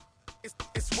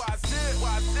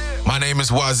My name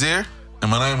is Wazir.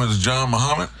 And my name is John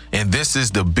Muhammad. And this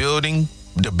is the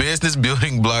Business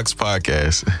Building Blocks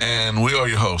podcast. And we are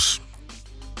your hosts.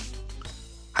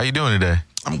 How you doing today?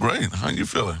 I'm great. How you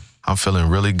feeling? I'm feeling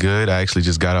really good. I actually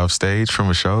just got off stage from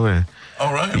a show. And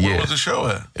all right. Yeah, where was the show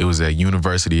at? It was at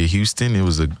University of Houston. It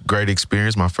was a great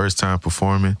experience. My first time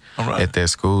performing at that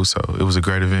school. So it was a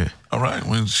great event. All right.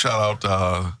 We shout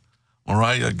out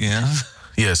Mariah again.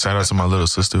 Yeah, shout out to my little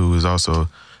sister who is also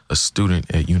a student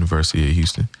at University of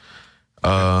Houston.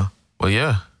 Well,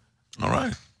 yeah. All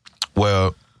right.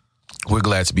 Well, we're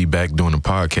glad to be back doing the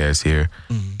podcast here.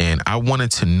 Mm-hmm. And I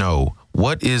wanted to know,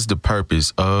 what is the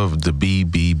purpose of the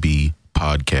BBB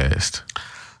podcast?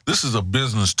 This is a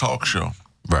business talk show.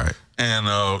 Right. And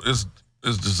it's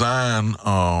designed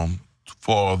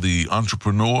for the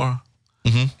entrepreneur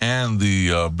and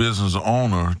the business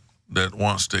owner that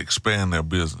wants to expand their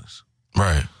business.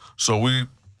 Right. So we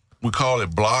call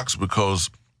it blocks because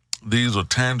these are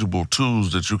tangible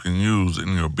tools that you can use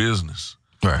in your business,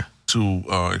 right, to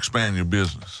expand your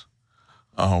business.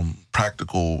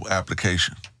 Practical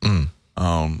application.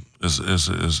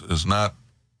 Is not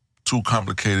too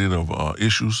complicated of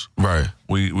issues. Right.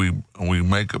 We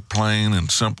make it plain and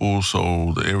simple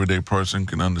so the everyday person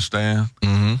can understand.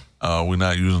 Mm-hmm. We're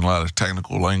not using a lot of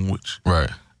technical language. Right.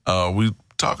 We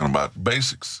talking about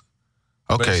basics.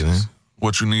 Okay, basics, then.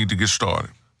 What you need to get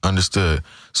started. Understood.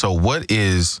 So what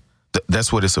is,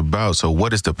 that's what it's about. So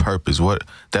what is the purpose?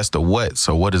 That's the what.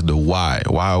 So what is the why?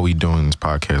 Why are we doing this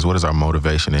podcast? What is our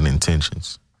motivation and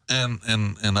intentions? And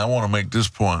I want to make this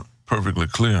point perfectly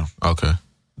clear. Okay.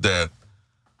 That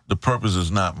the purpose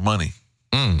is not money.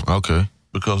 Okay.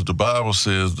 Because the Bible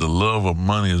says the love of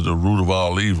money is the root of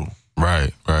all evil.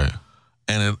 Right, right.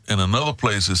 And in another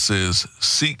place it says,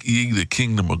 seek ye the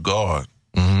kingdom of God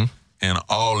and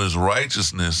all his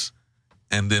righteousness,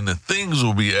 and then the things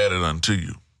will be added unto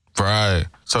you. Right.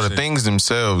 So the things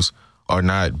themselves are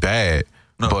not bad,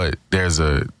 but there's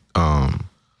a,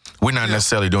 we're not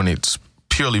necessarily doing it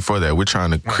purely for that. We're trying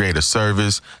to create a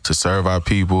service to serve our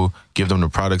people, give them the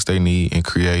products they need, and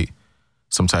create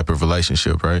some type of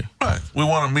relationship, right? Right. We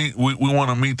want to meet. We want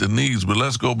to meet the needs, but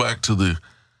let's go back to the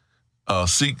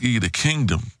seek ye the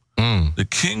kingdom. The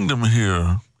kingdom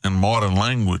here in modern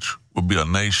language would be a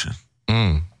nation,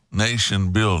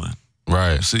 nation building.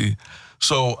 Right. See,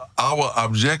 so our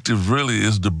objective really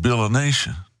is to build a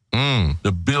nation,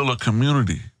 to build a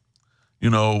community. You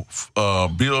know,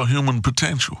 build human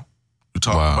potential. We're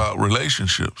talking about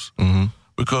relationships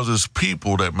because it's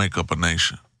people that make up a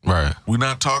nation. Right. We're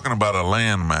not talking about a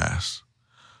land mass.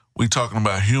 We're talking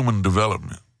about human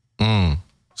development.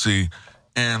 See,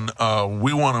 and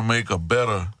we want to make a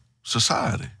better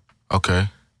society. Okay.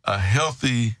 A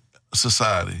healthy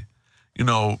society, you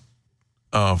know,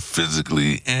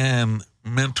 physically and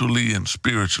mentally and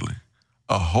spiritually.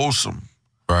 A wholesome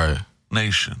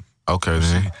nation. Okay,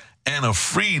 then. See? And a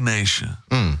free nation.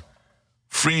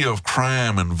 Free of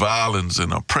crime and violence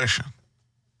and oppression.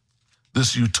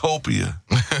 This utopia,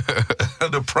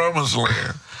 the promised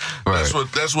land. Right.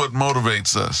 That's what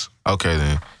motivates us. Okay,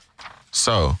 then.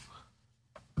 So,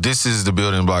 this is the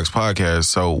Building Blocks podcast.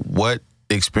 So, what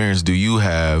experience do you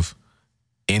have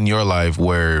in your life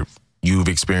where you've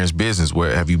experienced business?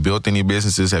 Where have you built any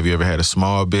businesses? Have you ever had a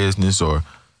small business or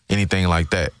anything like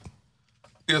that?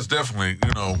 Yes, definitely.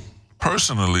 You know,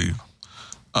 personally,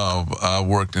 I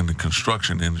worked in the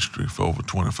construction industry for over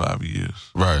 25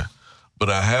 years. Right. But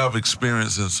I have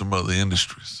experience in some other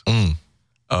industries.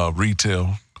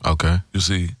 Retail. Okay. You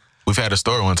see. We've had a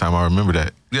story one time. I remember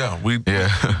that. Yeah, we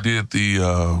did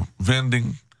the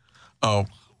vending. One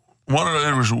of the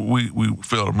areas we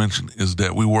failed to mention is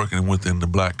that we're working within the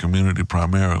black community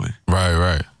primarily. Right,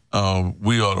 right.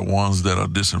 We are the ones that are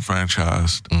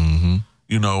disenfranchised.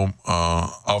 You know,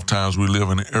 oftentimes we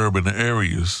live in urban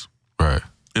areas. Right.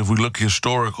 If we look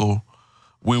historical,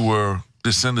 we were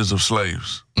descendants of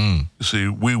slaves. You see,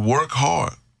 we work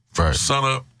hard from sun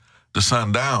up to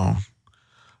sundown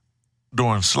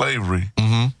during slavery.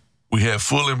 We had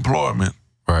full employment.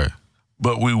 Right.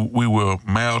 But we were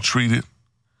maltreated,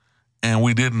 and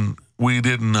we didn't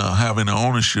have any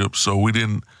ownership, so we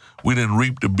didn't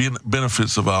reap the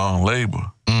benefits of our own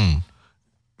labor.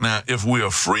 Now, if we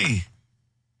are free,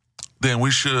 then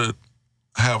we should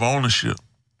have ownership.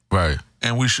 Right.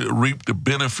 And we should reap the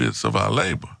benefits of our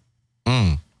labor.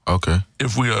 Okay.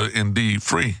 If we are indeed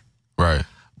free. Right.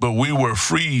 But we were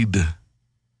freed,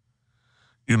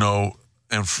 you know,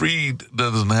 and freed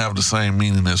doesn't have the same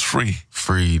meaning as free.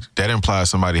 Freed. That implies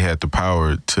somebody had the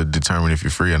power to determine if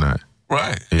you're free or not.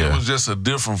 Right. Yeah. It was just a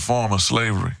different form of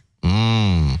slavery.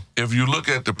 If you look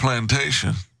at the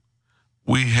plantation,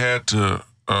 we had to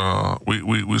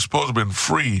we were supposed to have been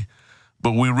free,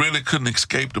 but we really couldn't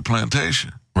escape the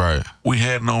plantation. Right. We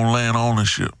had no land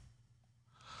ownership.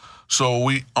 So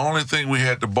only thing we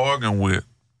had to bargain with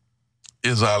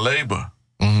is our labor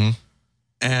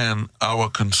and our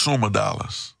consumer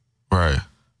dollars. Right.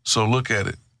 So look at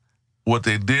it. What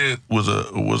they did was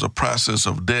a process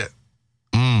of debt.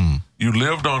 You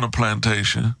lived on a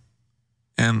plantation,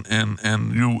 and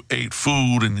you ate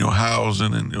food and your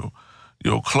housing and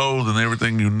your clothes and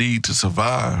everything you need to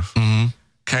survive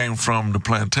came from the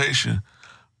plantation.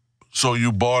 So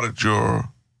you bartered your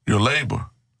labor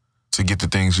to get the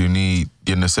things you need,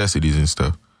 your necessities and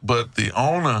stuff. But the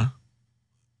owner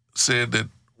said that,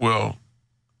 well,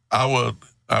 I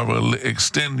will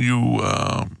extend you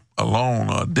a loan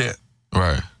or a debt.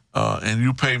 Right. And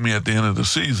you pay me at the end of the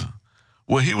season.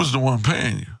 Well, he was the one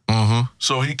paying you.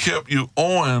 So he kept you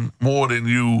owing more than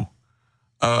you,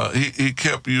 he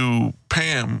kept you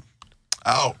paying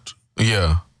out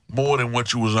more than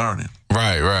what you was earning.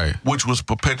 Right. Which was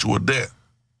perpetual debt.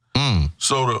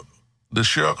 So the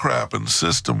sharecropping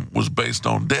system was based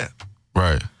on debt.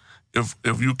 Right.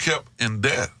 If you kept in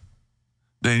debt,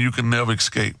 then you can never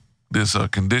escape this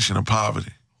condition of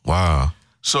poverty. Wow.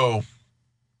 So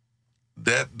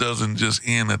that doesn't just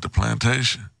end at the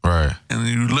plantation. Right. And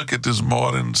you look at this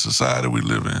modern society we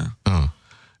live in,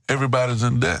 everybody's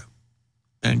in debt,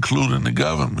 including the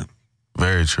government.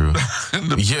 Very true.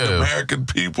 The American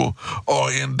people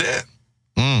are in debt.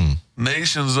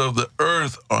 Nations of the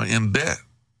earth are in debt.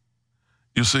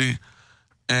 You see,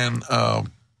 and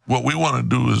what we want to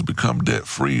do is become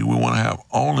debt-free. We want to have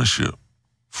ownership,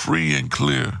 free and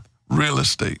clear, real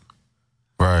estate.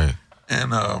 Right.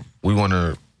 And we want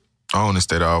to own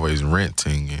instead of always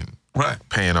renting and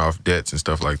paying off debts and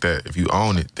stuff like that. If you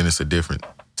own it, then it's a different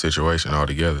situation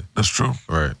altogether. That's true.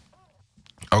 Right.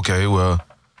 Okay, well,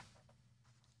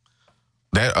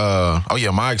 that,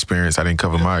 my experience, I didn't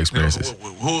cover my experiences.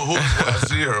 Who's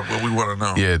Wazir, what we want to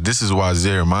know? Yeah, this is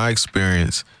Wazir. My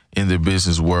experience in the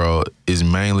business world is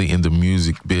mainly in the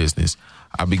music business.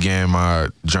 I began my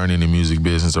journey in the music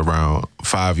business around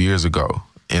 5 years ago,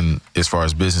 as far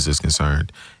as business is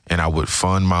concerned. And I would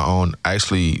fund my own. I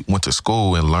actually went to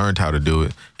school and learned how to do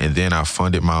it. And then I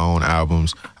funded my own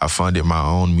albums. I funded my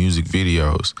own music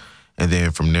videos. And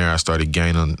then from there, I started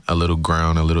gaining a little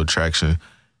ground, a little traction.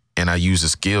 And I used the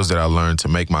skills that I learned to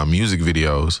make my music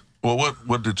videos. Well,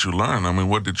 what did you learn? I mean,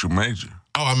 what did you major?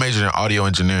 Oh, I majored in audio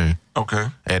engineering. Okay.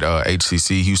 At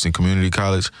HCC, Houston Community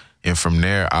College. And from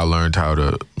there, I learned how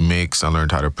to mix. I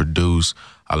learned how to produce.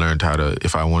 I learned how to,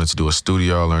 if I wanted to do a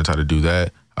studio, I learned how to do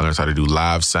that. I learned how to do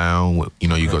live sound. You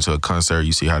know, you go to a concert,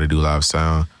 you see how to do live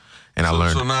sound. And I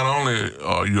learned. So not only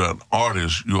are you an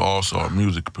artist, you also a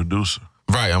music producer.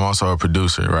 Right, I'm also a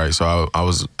producer, right? So I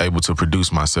was able to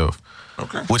produce myself,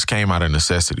 okay, which came out of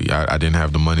necessity. I didn't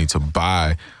have the money to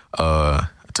buy,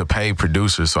 to pay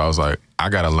producers, so I was like, I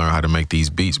got to learn how to make these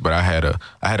beats. But I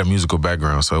had a musical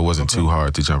background, so it wasn't too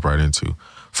hard to jump right into.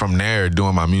 From there,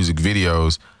 doing my music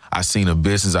videos, I seen a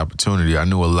business opportunity. I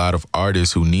knew a lot of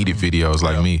artists who needed videos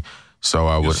like me. So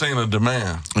I would. You seen a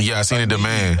demand. Yeah, I seen a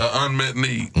demand. An unmet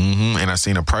need. And I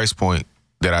seen a price point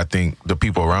that I think the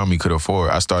people around me could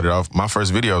afford. I started off, my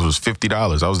first videos was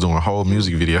 $50. I was doing whole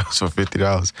music videos for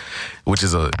 $50, which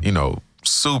is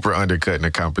super undercutting the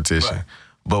competition. Right.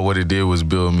 But what it did was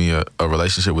build me a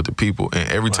relationship with the people. And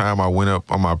every time I went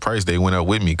up on my price, they went up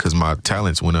with me because my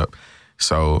talents went up.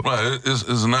 So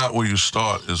it's not where you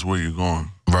start, it's where you're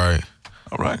going. Right.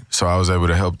 All right. So I was able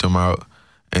to help them out.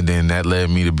 And then that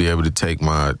led me to be able to take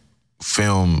my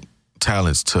film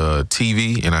talents to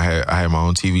TV. And I had my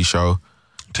own TV show.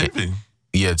 TV?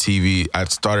 Yeah, TV. I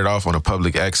started off on a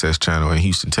public access channel in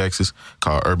Houston, Texas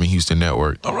called Urban Houston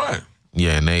Network. All right.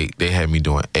 Yeah, and they had me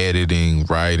doing editing,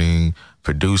 writing,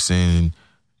 producing,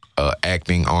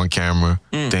 acting on camera,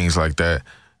 things like that.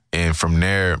 And from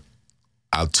there,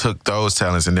 I took those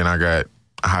talents and then I got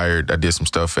hired. I did some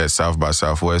stuff at South by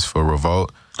Southwest for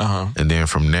Revolt. And then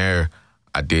from there,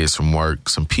 I did some work,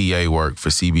 some PA work for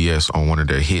CBS on one of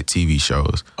their hit TV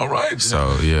shows. All right.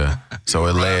 So, yeah. So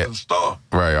it led,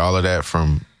 right, all of that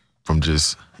from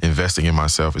just investing in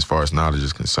myself as far as knowledge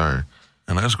is concerned.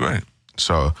 And that's great.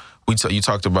 So you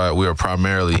talked about we are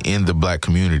primarily in the black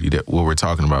community, that what we're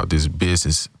talking about, this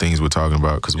business things we're talking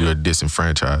about, because we are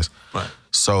disenfranchised. Right.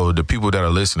 So the people that are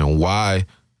listening,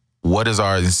 what is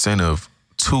our incentive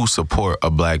to support a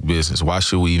black business? Why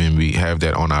should we even have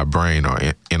that on our brain or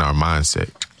in our mindset?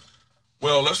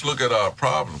 Well, let's look at our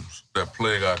problems that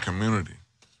plague our community,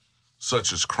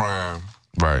 such as crime,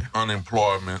 right,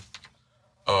 unemployment.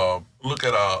 Look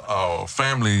at our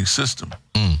family system.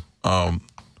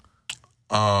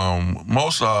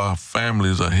 Most of our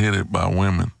families are headed by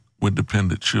women with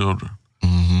dependent children.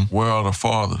 Mm-hmm. Where are the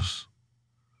fathers?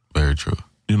 Very true.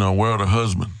 You know, where are the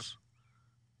husbands?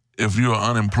 If you are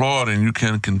unemployed and you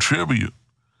can contribute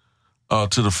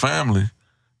to the family,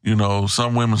 you know,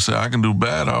 some women say, I can do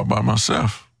bad all by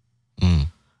myself. Mm.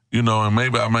 You know, and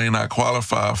maybe I may not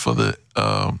qualify for the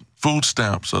food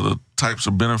stamps or the types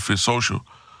of benefits, social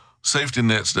safety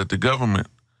nets that the government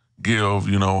give,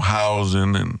 you know,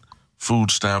 housing and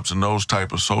food stamps and those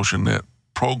type of social net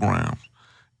programs.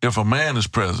 If a man is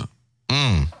present,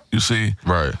 you see?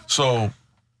 Right. So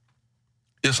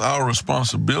it's our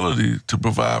responsibility to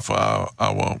provide for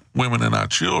our women and our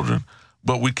children,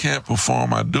 but we can't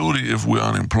perform our duty if we're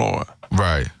unemployed.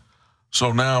 Right.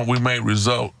 So now we may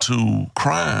result to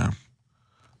crime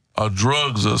or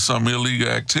drugs or some illegal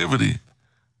activity,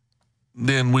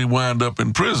 then we wind up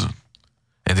in prison.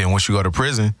 And then once you go to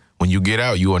prison, when you get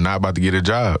out, you are not about to get a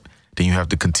job. Then you have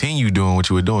to continue doing what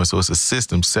you were doing. So it's a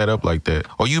system set up like that.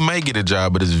 Or you may get a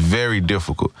job, but it's very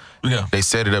difficult. Yeah. They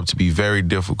set it up to be very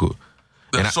difficult.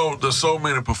 There's so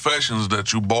many professions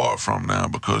that you barred from now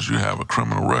because you have a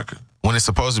criminal record. When it's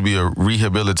supposed to be a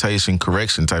rehabilitation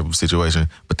correction type of situation,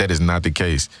 but that is not the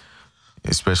case.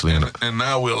 Especially and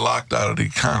now we're locked out of the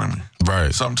economy.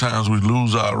 Right. Sometimes we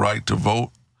lose our right to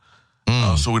vote.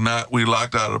 So we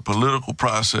locked out of the political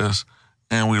process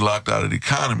and we locked out of the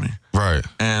economy. Right.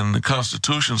 And the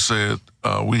Constitution said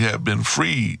we have been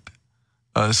freed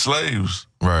as slaves.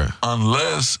 Right.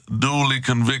 Unless duly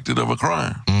convicted of a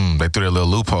crime. They threw that little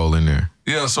loophole in there.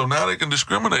 Yeah, so now they can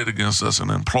discriminate against us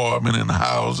in employment and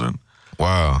housing.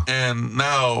 Wow. And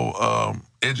now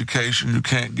education, you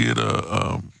can't get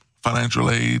a financial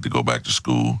aid to go back to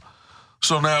school.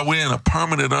 So now we're in a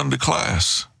permanent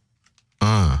underclass.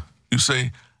 You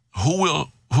say, who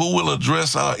will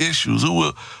address our issues?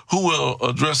 Who will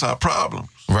address our problems?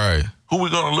 Right. Who we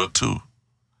going to look to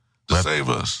save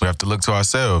us? We have to look to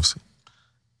ourselves.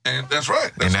 And that's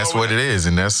right. That's what it is.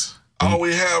 And that's all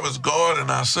we have is God and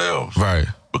ourselves. Right.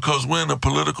 Because we're in a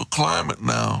political climate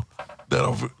now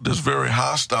that's very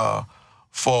hostile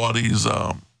for these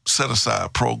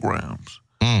set-aside programs.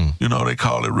 You know, they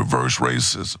call it reverse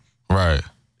racism. Right.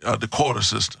 The quota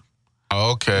system.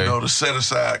 Okay. You know, the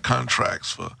set-aside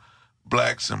contracts for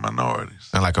blacks and minorities.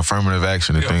 And like affirmative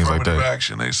action and things like that. Affirmative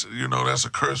action. That's a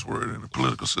curse word in the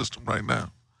political system right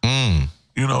now.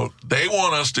 You know, they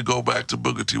want us to go back to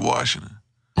Booker T. Washington.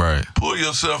 Right. Pull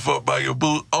yourself up by your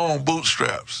own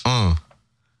bootstraps.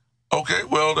 Okay,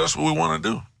 well, that's what we want to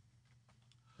do.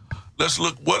 Let's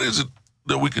look, what is it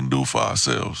that we can do for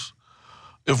ourselves?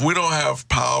 If we don't have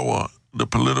power, the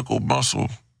political muscle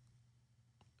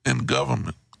in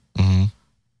government,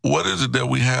 what is it that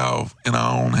we have in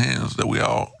our own hands that we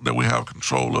have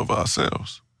control of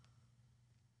ourselves?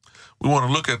 We want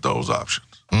to look at those options.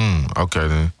 Okay,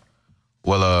 then.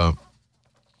 Well,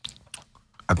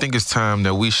 I think it's time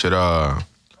that we should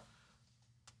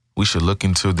look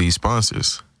into these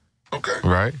sponsors. Okay.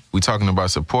 Right? We talking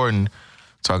about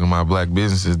talking about black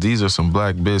businesses. These are some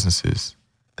black businesses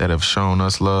that have shown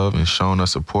us love and shown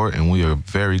us support, and we are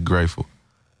very grateful.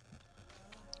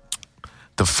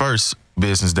 The first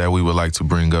business that we would like to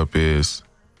bring up is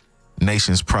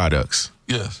Nations Products.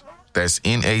 Yes. That's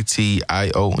NATION_S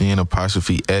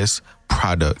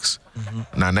Products.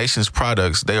 Now, Nations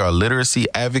Products, they are literacy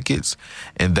advocates,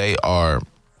 and they are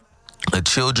a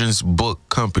children's book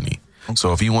company.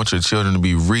 So if you want your children to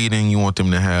be reading, you want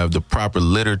them to have the proper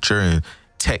literature and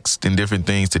text and different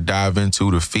things to dive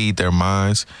into to feed their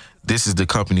minds, this is the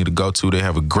company to go to. They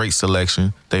have a great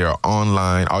selection. They are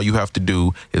online. All you have to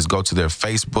do is go to their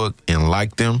Facebook and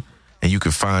like them, and you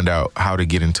can find out how to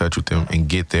get in touch with them and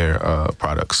get their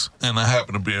products. And I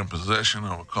happen to be in possession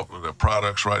of a couple of their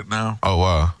products right now. Oh,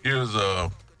 wow. Here's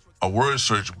a word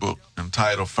search book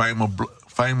entitled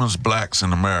Famous Blacks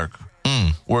in America.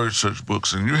 Word search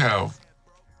books. And you have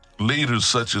leaders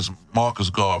such as Marcus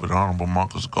Garvey, the Honorable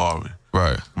Marcus Garvey.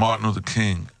 Right. Martin Luther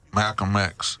King, Malcolm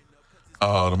X,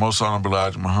 the Most Honorable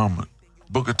Elijah Muhammad,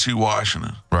 Booker T.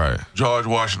 Washington. Right. George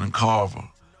Washington Carver,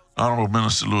 Honorable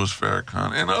Minister Louis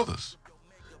Farrakhan, and others.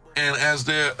 And as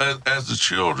the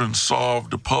children solve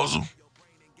the puzzle,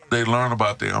 they learn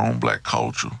about their own black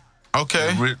culture.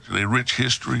 Okay. Their rich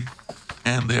history,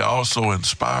 and they're also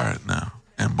inspired now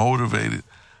and motivated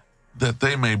that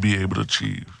they may be able to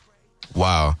achieve.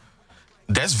 Wow.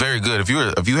 That's very good. If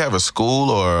you have a school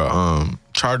or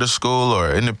charter school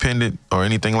or independent or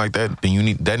anything like that,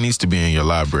 then that needs to be in your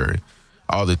library.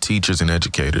 All the teachers and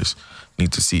educators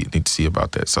need to see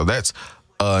about that. So that's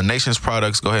Nations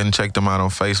Products. Go ahead and check them out on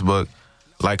Facebook.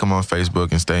 Like them on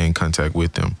Facebook and stay in contact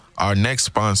with them. Our next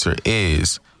sponsor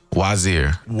is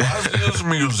Wazir. Wazir's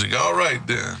Music. All right,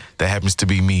 then. That happens to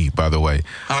be me, by the way.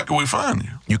 How can we find you?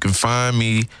 You can find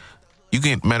me.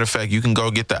 Matter of fact, you can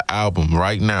go get the album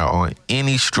right now on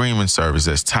any streaming service.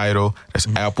 That's Tidal. That's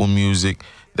Apple Music.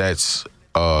 That's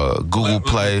Google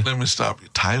Play. Let me stop you.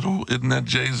 Tidal? Isn't that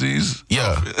Jay-Z's?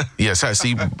 Yeah. Yes.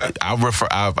 See,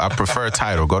 I prefer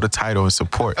Tidal. Go to Tidal and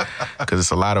support because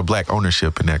it's a lot of black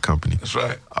ownership in that company. That's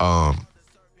right.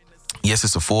 Yes,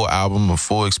 it's a full album, a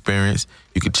full experience.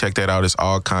 You can check that out. It's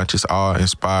all conscious, all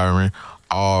inspiring,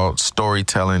 all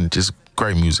storytelling, just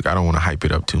great music. I don't want to hype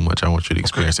it up too much. I want you to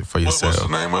experience it for yourself. What's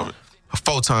the name of it?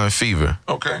 Photon Fever.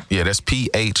 Okay. Yeah, that's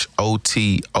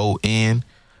PHOTON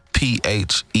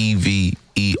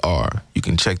PHEVER. You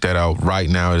can check that out right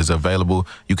now. It is available.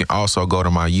 You can also go to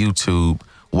my YouTube,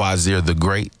 Wazir the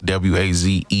Great,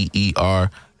 WAZEER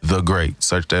The Great.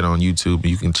 Search that on YouTube.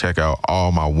 You can check out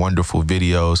all my wonderful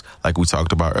videos. Like we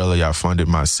talked about earlier, I funded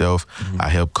myself. I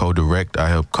help co-direct. I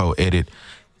help co-edit.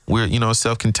 We're,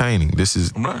 self-containing. This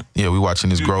is, right. Yeah, we're watching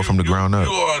this grow from the ground up.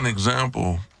 You are an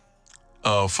example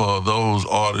for those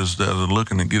artists that are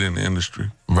looking to get in the industry.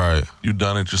 Right. You've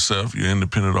done it yourself. You're an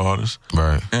independent artist.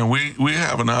 Right. And we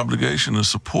have an obligation to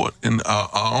support our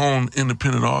own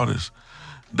independent artists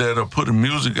that are putting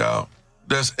music out.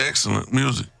 That's excellent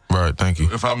music. Right, thank you.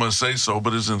 If I must say so,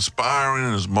 but it's inspiring,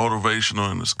 and it's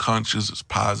motivational, and it's conscious, it's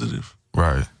positive.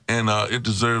 Right. And it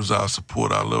deserves our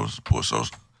support, our love and support. So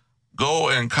go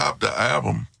and cop the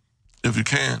album if you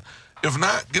can. If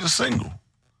not, get a single.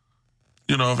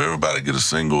 If everybody get a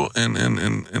single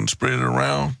and spread it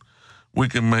around, we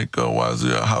can make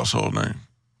Wazir a household name.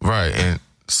 Right, and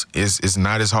it's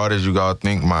not as hard as you all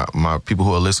think. My people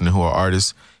who are listening who are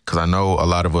artists, because I know a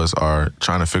lot of us are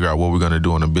trying to figure out what we're going to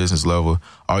do on a business level.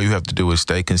 All you have to do is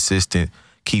stay consistent,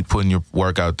 keep putting your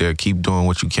work out there, keep doing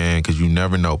what you can, because you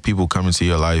never know. People come into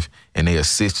your life and they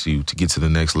assist you to get to the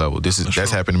next level.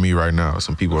 That's happened to me right now.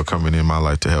 Some people are coming in my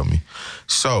life to help me.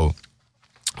 So,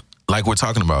 like we're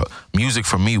talking about, music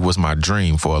for me was my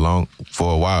dream for a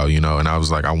while, and I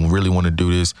was like, I really want to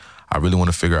do this. I really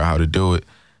want to figure out how to do it.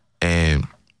 And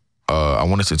I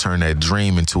wanted to turn that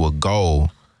dream into a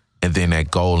goal, and then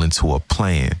that goal into a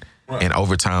plan. Right. And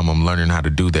over time, I'm learning how to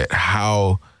do that.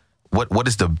 What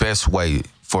is the best way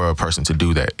for a person to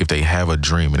do that if they have a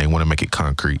dream and they want to make it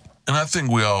concrete? And I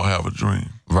think we all have a dream.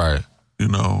 Right.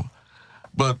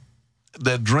 But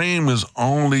that dream is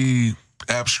only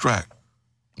abstract.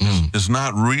 It's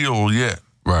not real yet.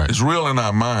 Right. It's real in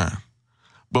our mind.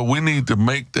 But we need to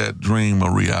make that dream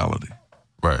a reality.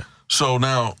 Right. So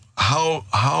now,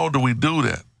 how do we do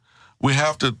that? We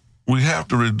have to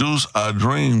reduce our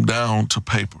dream down to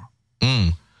paper.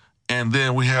 And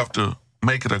then we have to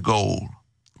make it a goal.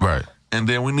 Right. And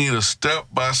then we need a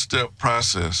step-by-step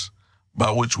process by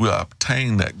which we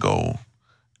obtain that goal.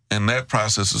 And that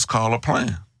process is called a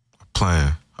plan.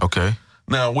 Plan. Okay.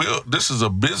 Now, this is a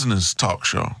business talk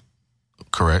show.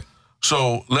 Correct.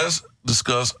 So let's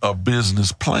discuss a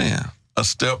business plan, a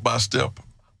step-by-step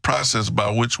process by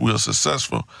which we are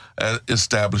successful at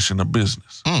establishing a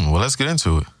business. Well, let's get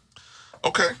into it.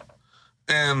 Okay.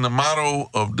 And the motto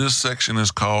of this section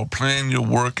is called Plan Your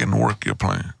Work and Work Your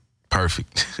Plan.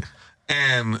 Perfect.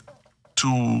 And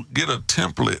to get a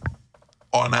template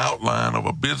or an outline of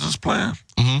a business plan,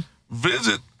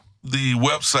 visit the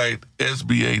website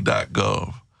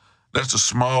SBA.gov. That's the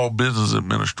Small Business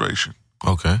Administration.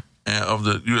 Okay. And of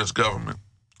the U.S. government.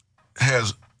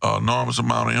 Has an enormous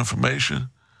amount of information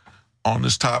on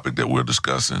this topic that we're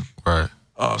discussing. Right.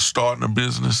 Starting a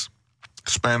business,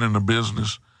 expanding a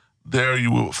business. There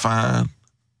you will find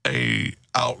a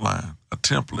outline, a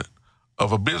template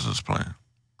of a business plan.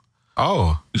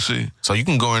 Oh. You see? So you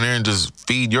can go in there and just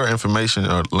feed your information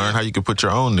or learn how you can put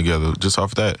your own together just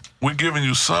off that. We're giving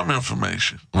you some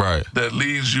information. Right. That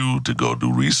leads you to go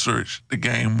do research to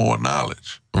gain more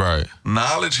knowledge. Right.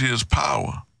 Knowledge is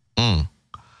power. And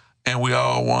we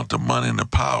all want the money and the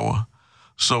power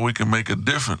so we can make a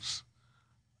difference.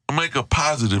 Make a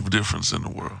positive difference in the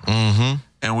world.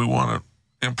 And we want to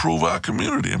improve our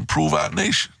community, improve our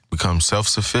nation. Become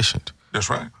self-sufficient. That's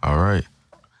right. All right.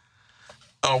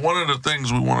 One of the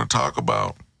things we want to talk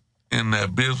about in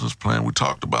that business plan, we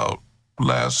talked about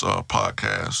last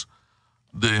podcast,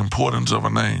 the importance of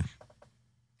a name.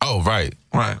 Oh, right.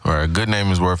 Right. All right. A good name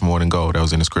is worth more than gold. That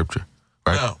was in the scripture.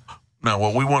 Right. Now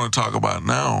what we want to talk about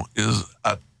now is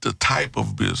the type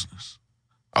of business.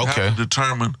 Okay. You have to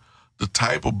determine the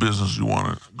type of business you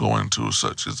want to go into,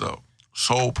 such as a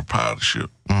sole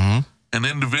proprietorship. An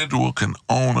individual can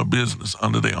own a business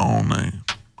under their own name.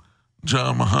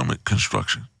 John Muhammad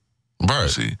Construction. Right.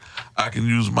 See, I can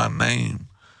use my name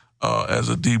as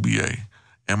a DBA.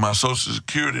 and my Social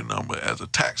Security number as a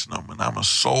tax number, and I'm a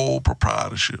sole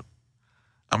proprietorship.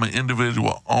 I'm an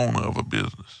individual owner of a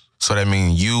business. So that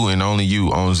means you and only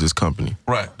you owns this company.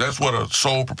 Right. That's what a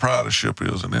sole proprietorship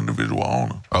is, an individual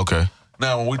owner. Okay.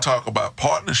 Now, when we talk about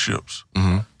partnerships,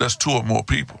 that's 2 or more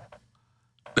people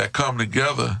that come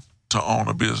together to own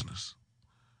a business.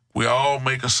 We all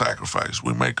make a sacrifice.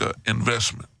 We make an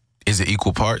investment. Is it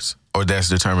equal parts, or that's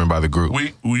determined by the group?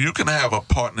 You can have a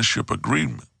partnership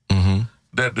agreement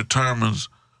that determines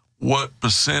what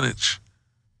percentage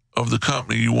of the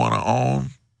company you want to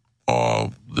own,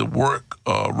 or the work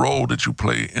role that you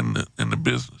play in the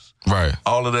business. Right.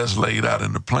 All of that's laid out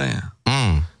in the plan.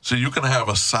 So you can have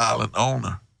a silent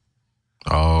owner.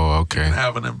 Oh, okay. You can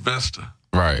have an investor.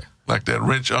 Right. Like that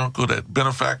rich uncle, that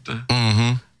benefactor,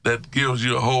 that gives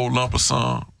you a whole lump of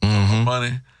sum of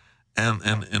money and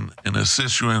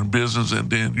assists you in business, and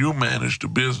then you manage the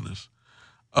business.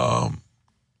 And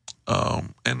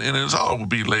it's all will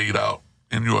be laid out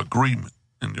in your agreement,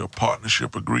 in your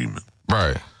partnership agreement.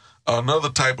 Right. Another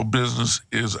type of business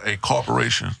is a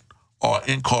corporation or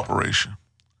incorporation.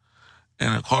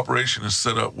 And a corporation is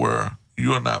set up where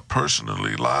you are not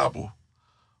personally liable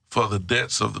for the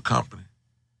debts of the company.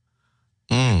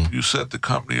 You set the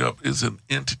company up as an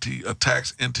entity, a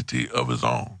tax entity of its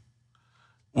own,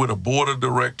 with a board of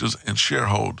directors and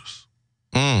shareholders,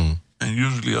 and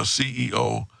usually a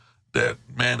CEO that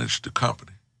manage the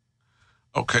company.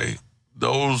 Okay,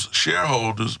 those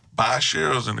shareholders buy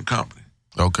shares in the company.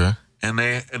 Okay. And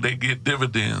they get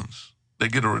dividends. They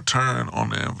get a return on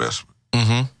their investment.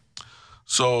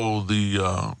 So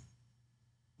the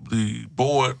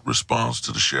board responds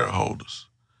to the shareholders,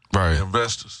 right, the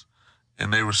investors,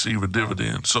 and they receive a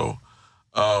dividend. So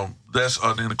that's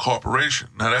in a corporation.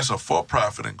 Now that's a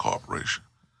for-profit incorporation.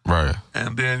 Right.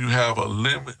 And then you have a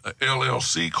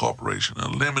LLC corporation, a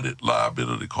limited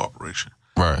liability corporation.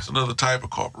 Right. It's another type of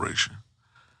corporation.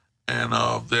 And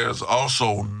there's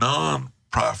also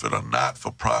non-profit or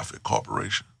not-for-profit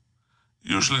corporation.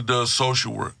 Usually does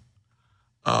social work.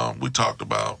 We talked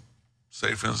about,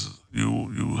 say, for instance,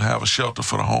 you have a shelter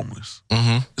for the homeless.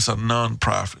 It's a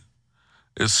non-profit.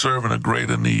 It's serving a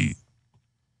greater need.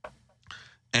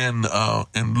 And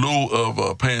in lieu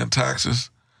of paying taxes,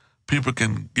 people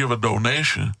can give a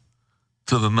donation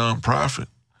to the non-profit.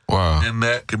 Wow. And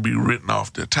that can be written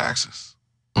off their taxes.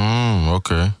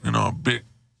 Okay. You know, a big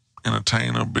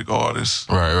entertainer, big artist.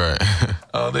 Right.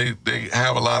 They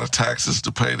have a lot of taxes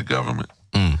to pay the government.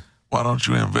 Why don't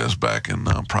you invest back in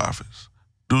nonprofits?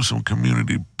 Do some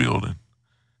community building.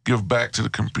 Give back to the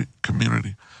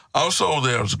community. Also,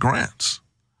 there's grants.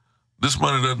 This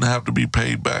money doesn't have to be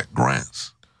paid back.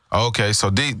 Grants. Okay, so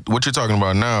what you're talking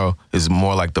about now is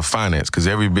more like the finance, because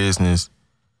every business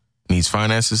needs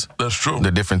finances. That's true.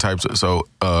 The different types of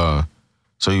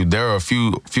there are a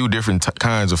few different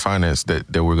kinds of finance that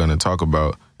we're going to talk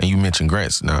about, and you mentioned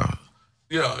grants now.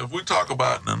 Yeah, if we talk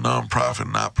about the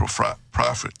nonprofit,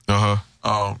 not-for-profit,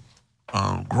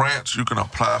 grants, you can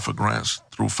apply for grants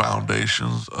through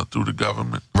foundations or through the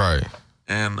government. Right.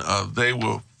 And they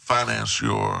will finance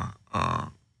your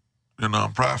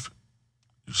nonprofit,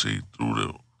 you see, through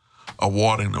the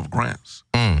awarding of grants.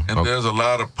 There's a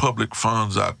lot of public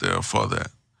funds out there for that.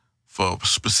 For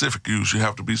specific use, you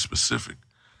have to be specific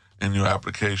in your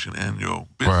application and your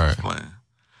business plan.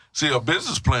 See, a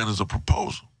business plan is a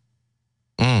proposal.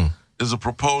 It's a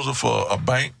proposal for a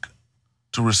bank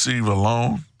to receive a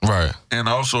loan. Right. And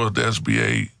also at the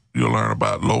SBA, you'll learn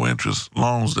about low-interest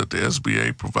loans that the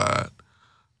SBA provide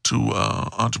to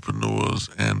entrepreneurs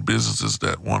and businesses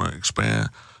that want to expand.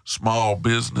 Small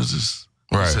businesses,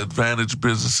 disadvantaged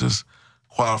businesses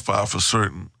qualify for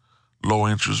certain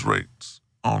low-interest rates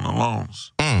on the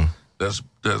loans. That's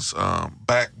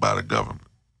backed by the government.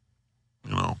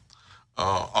 You know.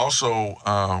 Also,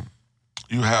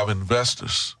 you have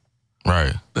investors.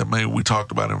 Right. We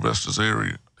talked about investors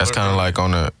area. That's kind of like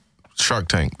on the Shark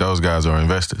Tank. Those guys are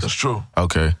investors. That's true.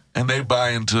 Okay. And they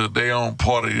buy into, they own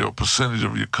part of your percentage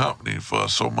of your company for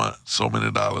so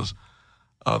many dollars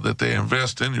that they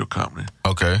invest in your company.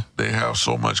 Okay. They have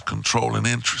so much control and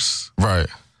interest. Right.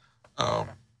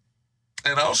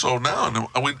 And also now,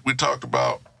 we talked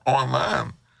about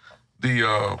online, the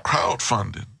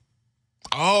crowdfunding.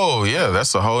 Oh, yeah,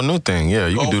 that's a whole new thing. Yeah,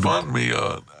 you can do GoFundMe.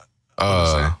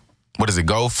 What is it?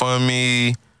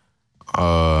 GoFundMe,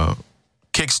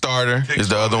 Kickstarter is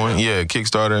the other one. Yeah,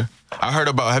 Kickstarter.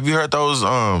 Have you heard those?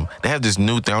 They have this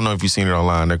new thing. I don't know if you've seen it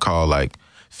online. They're called like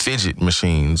fidget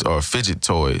machines or fidget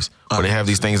toys. Where they have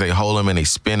these things, they hold them and they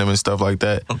spin them and stuff like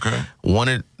that. Okay. One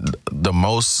of the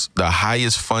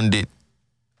highest funded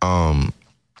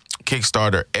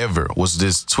Kickstarter ever was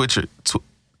this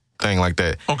thing like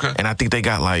that. Okay. And I think they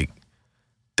got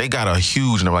a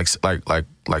huge number,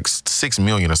 like 6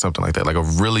 million or something like that, like a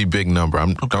really big number.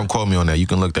 Don't quote me on that. You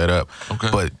can look that up. Okay.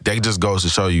 But that just goes to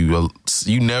show you,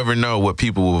 you never know what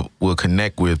people will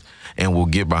connect with and will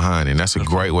get behind, and that's a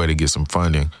great way to get some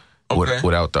funding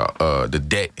without the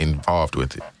debt involved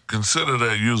with it. Consider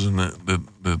that using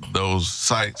those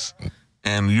sites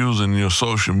and using your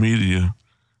social media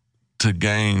to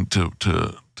gain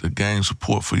gain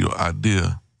support for your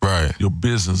idea, right? Your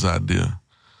business idea.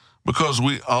 Because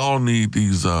we all need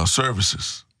these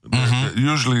services. Mm-hmm.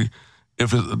 Usually,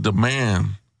 if a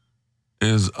demand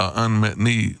is an unmet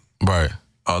need, right,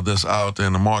 that's out there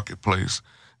in the marketplace,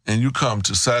 and you come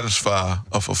to satisfy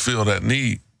or fulfill that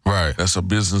need, right, that's a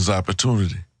business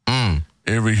opportunity.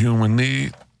 Every human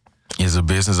need is a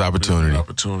business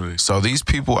opportunity. So these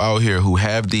people out here who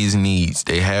have these needs,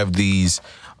 they have these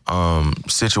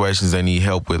situations they need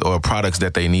help with, or products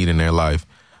that they need in their life.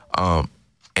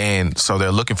 And so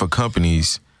they're looking for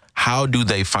companies. How do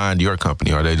they find your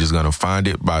company? Are they just going to find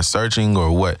it by searching,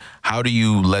 or what? How do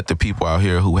you let the people out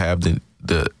here who have the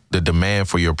demand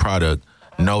for your product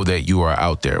know that you are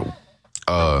out there?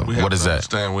 What is that?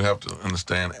 We have to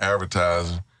understand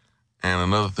advertising. And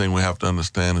another thing we have to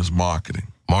understand is marketing.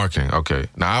 Marketing, okay.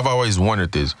 Now, I've always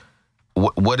wondered this.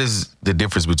 What is the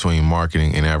difference between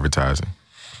marketing and advertising?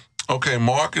 Okay,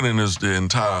 marketing is the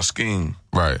entire scheme.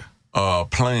 Right.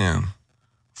 Plan.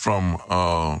 From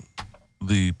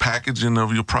the packaging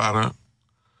of your product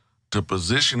to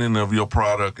positioning of your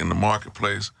product in the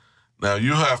marketplace. Now,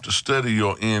 you have to study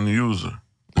your end user,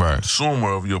 right,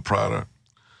 consumer of your product.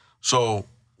 So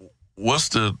what's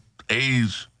the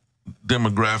age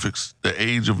demographics, the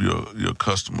age of your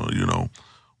customer, you know?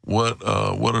 What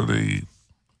are the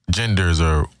genders?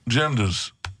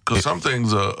 Because some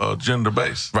things are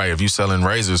gender-based. Right, if you're selling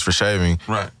razors for shaving,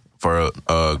 right, for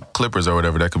clippers or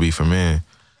whatever, that could be for men.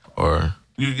 Or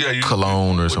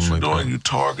cologne or something like that. You're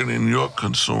targeting your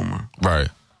consumer. Right.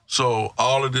 So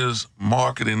all of this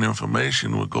marketing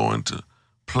information will go into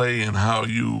play in how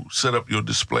you set up your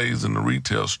displays in the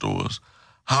retail stores,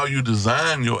 how you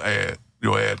design your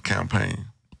ad campaign.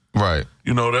 Right.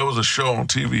 You know, there was a show on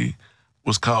TV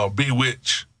was called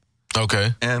Bewitched.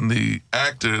 Okay. And the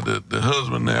actor, the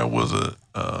husband there was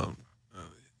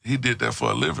he did that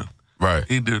for a living. Right.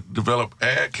 He develop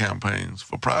ad campaigns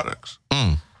for products.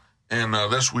 And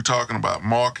that's we're talking about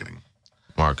marketing.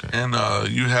 And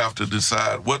you have to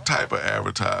decide what type of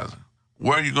advertising.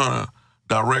 Where are you going to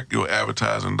direct your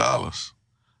advertising dollars?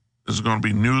 Is it going to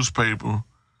be newspaper,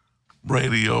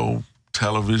 radio,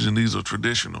 television? These are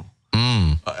traditional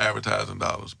advertising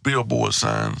dollars. Billboard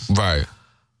signs. Right.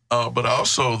 But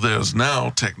also there's now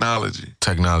technology.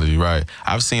 Technology, right.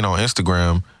 I've seen on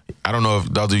Instagram, I don't know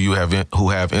if those of you who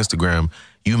have Instagram,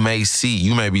 you may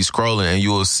be scrolling and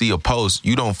you will see a post.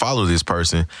 You don't follow this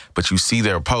person, but you see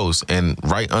their post, and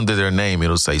right under their name,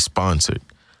 it'll say sponsored.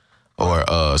 Or,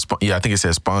 I think it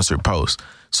says sponsored post.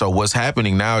 So what's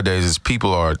happening nowadays is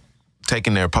people are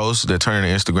taking their posts, they're turning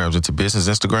their Instagrams into business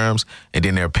Instagrams, and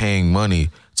then they're paying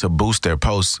money to boost their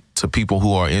posts to people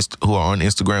who are on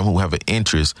Instagram who have an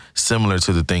interest similar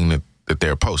to the thing that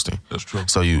they're posting. That's true.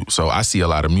 So I see a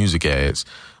lot of music ads.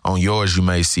 On yours, you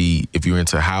may see, if you're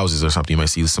into houses or something, you may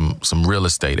see some real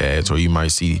estate ads, or you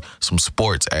might see some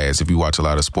sports ads if you watch a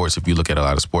lot of sports, if you look at a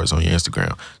lot of sports on your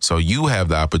Instagram. So you have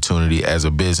the opportunity as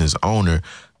a business owner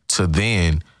to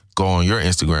then go on your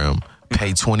Instagram,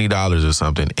 pay $20 or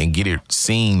something, and get it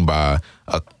seen by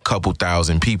a couple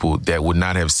thousand people that would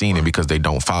not have seen it because they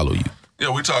don't follow you. Yeah,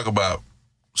 we talk about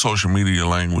social media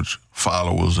language,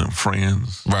 followers and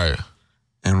friends. Right.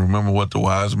 And remember what the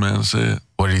wise man said?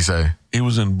 What did he say? He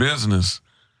was in business,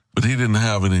 but he didn't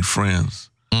have any friends.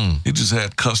 He just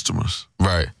had customers.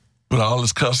 Right. But all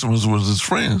his customers was his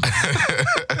friends.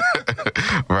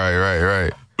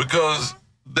 Right. Because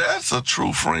that's a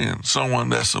true friend, someone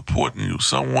that's supporting you,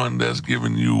 someone that's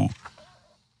giving you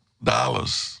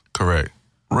dollars. Correct.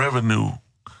 Revenue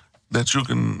that you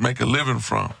can make a living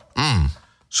from.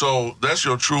 So that's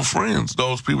your true friends,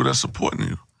 those people that's supporting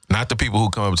you. Not the people who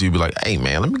come up to you and be like, hey,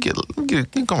 man, let me get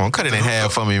come on, cut it in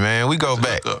half for me, man. We go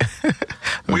back. I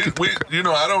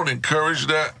don't encourage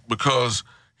that, because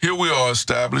here we are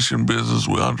establishing business.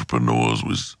 We're entrepreneurs.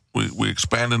 We're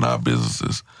expanding our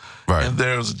businesses. Right. And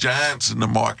there's giants in the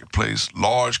marketplace,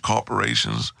 large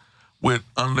corporations with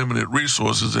unlimited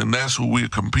resources, and that's who we're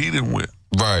competing with.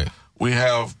 Right. We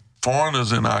have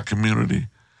foreigners in our community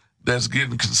that's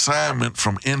getting consignment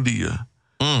from India,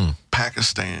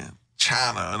 Pakistan,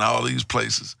 China, and all these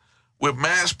places with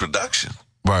mass production.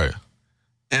 Right.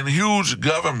 And huge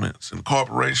governments and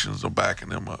corporations are backing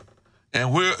them up.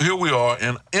 And here we are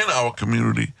in our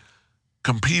community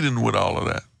competing with all of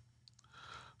that.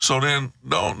 So then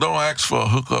don't ask for a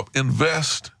hookup.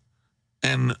 Invest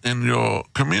in your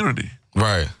community.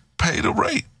 Right. Pay the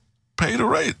rate. Pay the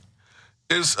rate.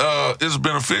 It's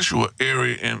beneficial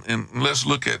area, and let's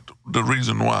look at the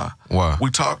reason why. Why? We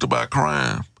talked about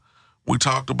crime. We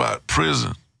talked about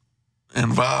prison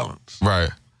and violence. Right.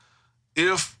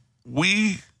 If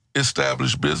we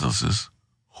establish businesses,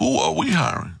 who are we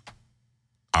hiring?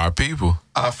 Our people.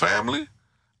 Our family,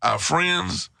 our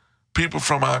friends, people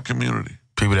from our community.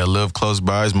 People that live close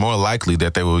by, is more likely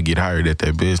that they will get hired at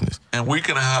that business. And we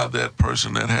can hire that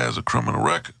person that has a criminal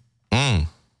record.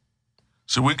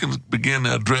 So we can begin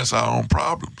to address our own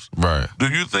problems. Right. Do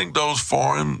you think those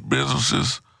foreign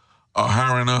businesses are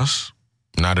hiring us?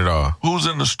 Not at all. Who's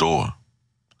in the store?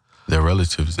 Their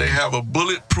relatives. They have a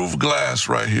bulletproof glass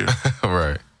right here.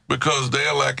 Right. Because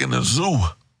they're like in a zoo.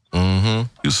 Mm-hmm.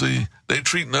 You see, they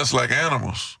treating us like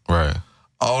animals. Right.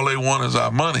 All they want is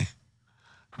our money.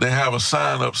 They have a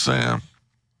sign up saying,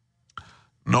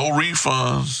 no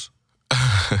refunds,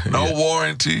 no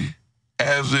warranty,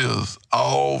 as is.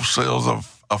 All sales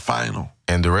are final.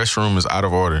 And the restroom is out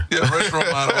of order. Yeah, restroom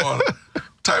out of order.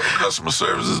 Type of customer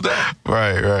service is that?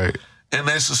 Right. And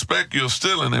they suspect you're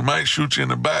stealing. They might shoot you in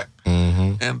the back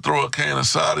and throw a can of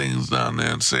sardines down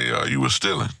there and say you were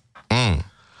stealing.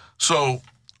 So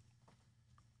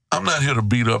I'm not here to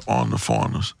beat up on the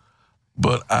foreigners,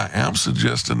 but I am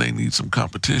suggesting they need some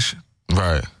competition.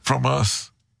 Right. From us.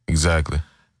 Exactly.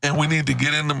 And we need to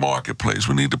get in the marketplace.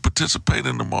 We need to participate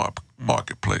in the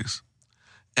marketplace.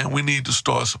 And we need to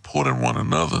start supporting one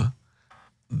another.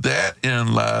 That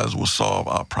in lies will solve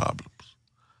our problems.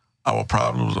 Our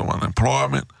problems of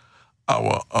unemployment,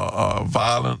 our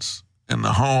violence in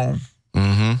the home.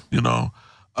 Mm-hmm. You know,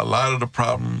 a lot of the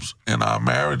problems in our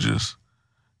marriages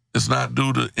is not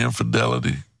due to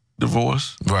infidelity,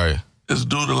 divorce. Right. It's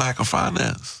due to lack of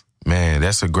finance. Man,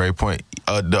 that's a great point.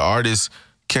 The artist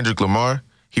Kendrick Lamar,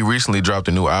 he recently dropped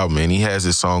a new album, and he has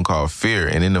this song called Fear.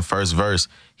 And in the first verse,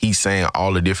 he's saying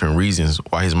all the different reasons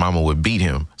why his mama would beat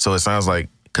him. So it sounds like,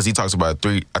 because he talks about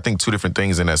two different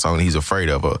things in that song that he's afraid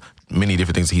of, or many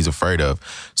different things that he's afraid of.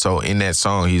 So in that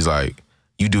song, he's like,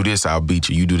 you do this, I'll beat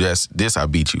you. You do this, I'll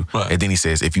beat you. Right. And then he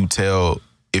says, if you tell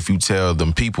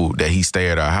them people that he stay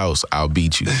at our house, I'll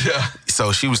beat you. Yeah.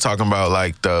 So she was talking about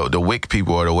like the WIC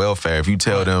people or the welfare. If you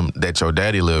tell them that your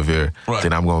daddy live here,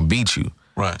 then I'm going to beat you.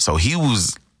 Right. So he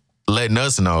was letting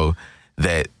us know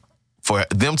that for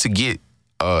them to get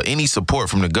any support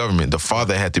from the government, the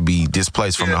father had to be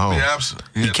displaced from the home.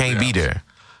 He can't be there.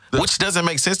 Which doesn't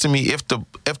make sense to me. If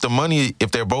the money, if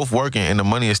they're both working and the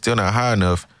money is still not high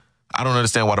enough, I don't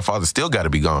understand why the father still got to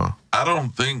be gone. I don't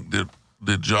think that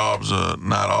the jobs are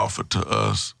not offered to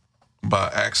us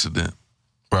by accident.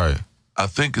 Right. I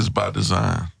think it's by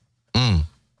design.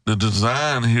 The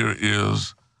design here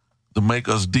is to make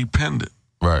us dependent.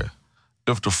 Right.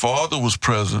 If the father was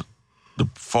present, the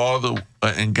father,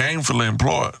 and gainfully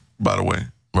employed, by the way,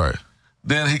 right,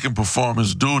 then he can perform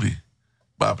his duty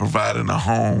by providing a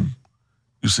home,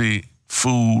 you see,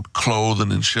 food,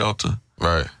 clothing, and shelter.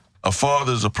 Right. A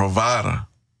father is a provider.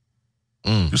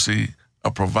 You see,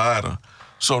 a provider.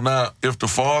 So now, if the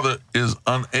father is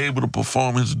unable to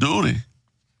perform his duty,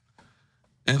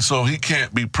 and so he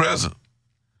can't be present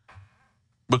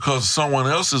because someone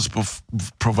else is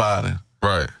providing.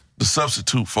 Right. The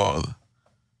substitute father.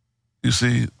 You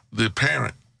see, the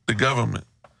parent, the government.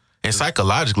 And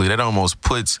psychologically, that almost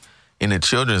puts in the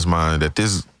children's mind that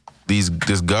this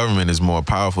government is more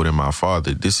powerful than my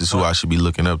father. This is who I should be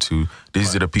looking up to.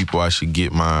 These are the people I should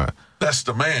get my... That's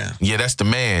the man. Yeah, that's the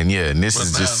man, yeah. And this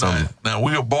is just some... Now,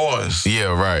 we are boys.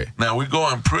 Yeah, right. Now, we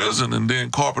go in prison, and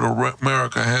then corporate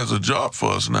America has a job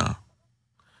for us now.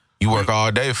 You work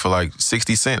all day for like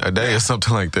 60 cents a day or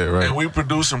something like that, right? And we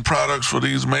producing products for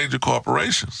these major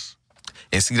corporations.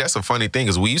 And see, that's a funny thing,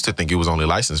 because we used to think it was only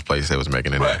license plates that was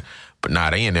making it there. But nah,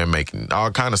 they in there making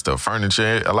all kind of stuff,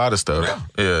 furniture, a lot of stuff.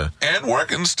 Yeah.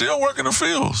 And still working the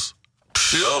fields.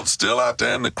 Still out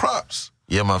there in the crops.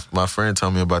 Yeah, my friend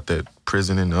told me about that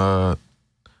prison in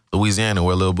Louisiana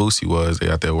where Lil Boosie was. They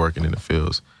out there working in the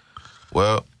fields.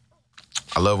 Well,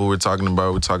 I love what we're talking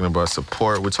about. We're talking about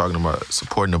support. We're talking about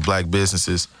supporting the black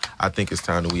businesses. I think it's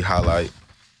time that we highlight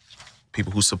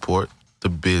people who support the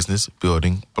Business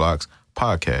Building Blocks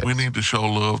podcast. We need to show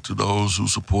love to those who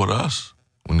support us.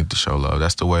 We need to show love.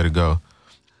 That's the way to go.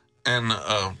 And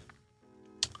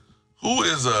who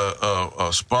is a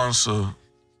sponsor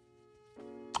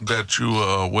that you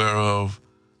are aware of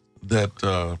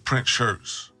that print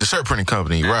shirts? The shirt printing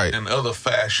company, right. And other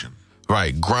fashion.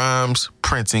 Right. Grimes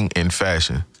Printing and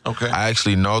Fashion. Okay. I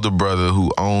actually know the brother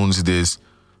who owns this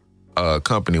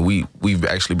company, we've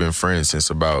actually been friends since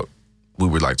about we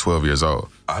were like 12 years old.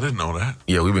 I didn't know that.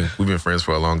 Yeah, we've been friends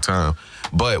for a long time.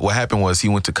 But what happened was he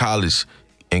went to college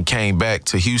and came back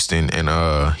to Houston,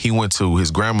 and he went to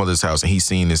his grandmother's house, and he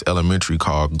seen this elementary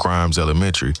called Grimes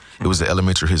Elementary. It was the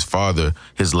elementary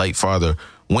his late father,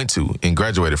 went to and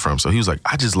graduated from. So he was like,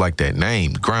 I just like that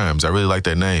name, Grimes. I really like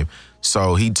that name.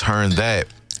 So he turned that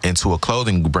into a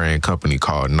clothing brand company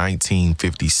called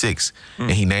 1956. And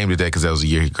he named it that because that was the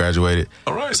year he graduated.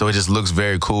 All right. So it just looks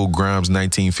very cool, Grimes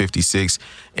 1956.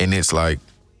 And it's like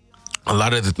a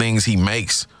lot of the things he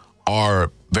makes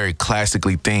are very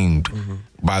classically themed.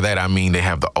 By that, I mean they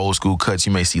have the old school cuts.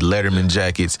 You may see Letterman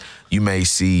jackets. You may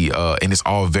see, and it's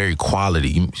all very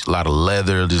quality. A lot of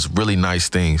leather, just really nice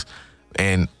things.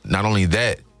 And not only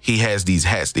that, he has these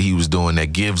hats that he was doing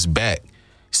that gives back.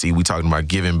 See, we talking about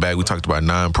giving back. We talked about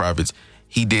nonprofits.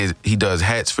 He does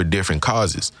hats for different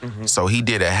causes. So he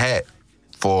did a hat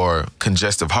for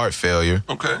congestive heart failure.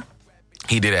 Okay.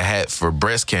 He did a hat for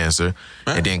breast cancer,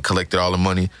 and then collected all the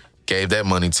money, gave that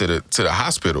money to the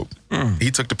hospital.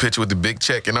 He took the picture with the big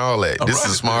check and all that. This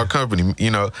is a small company,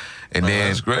 you know. And then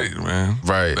that's great, man.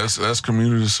 Right. That's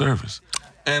community service.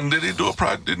 And did he do a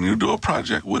project? Didn't you do a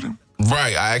project with him?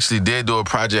 Right. I actually did do a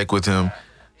project with him.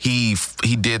 He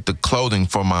did the clothing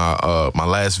for my my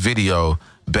last video,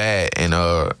 Bad, and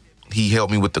he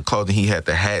helped me with the clothing. He had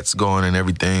the hats going and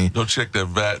everything. Go check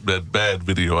that Bad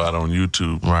video out on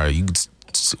YouTube. Right. You can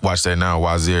watch that now,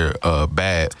 Wazir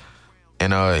Bad.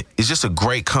 And it's just a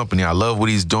great company. I love what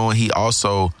he's doing. He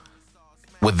also,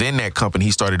 within that company,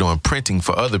 he started doing printing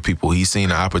for other people. He's seen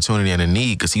an opportunity and a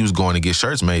need because he was going to get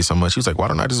shirts made so much. He was like, why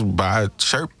don't I just buy a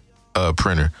shirt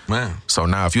printer? Man. So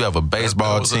now if you have a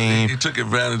baseball team. He took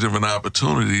advantage of an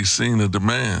opportunity. He seen a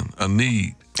demand, a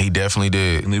need. He definitely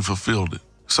did. And he fulfilled it.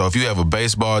 So if you have a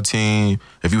baseball team,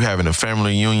 if you're having a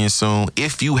family reunion soon,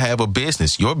 if you have a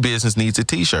business, your business needs a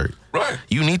T-shirt. Right.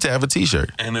 You need to have a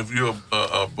T-shirt. And if you're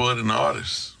a budding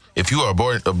artist. If you are a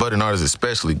budding artist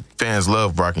especially, fans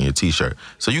love rocking your T-shirt.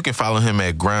 So you can follow him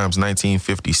at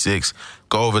Grimes1956.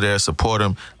 Go over there, support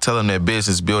him. Tell him that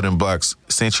Business Building Blocks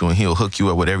sent you, and he'll hook you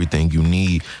up with everything you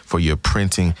need for your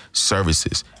printing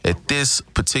services. At this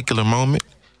particular moment,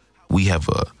 we have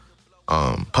a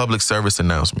public service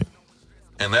announcement.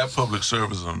 And that public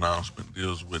service announcement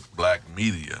deals with black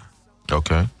media.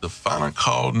 Okay. The Final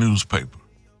Call newspaper.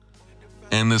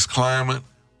 In this climate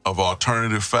of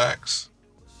alternative facts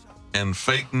and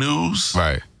fake news,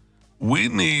 right, we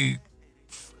need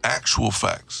actual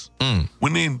facts.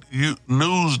 We need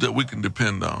news that we can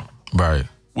depend on. Right.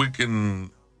 We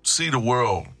can see the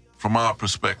world from our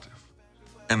perspective.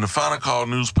 And the Final Call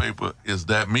newspaper is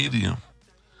that medium,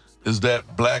 is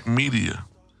that black media.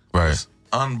 Right. It's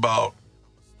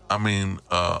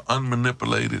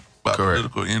unmanipulated by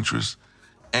political interests,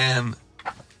 and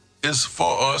it's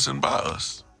for us and by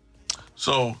us.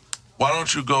 So why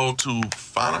don't you go to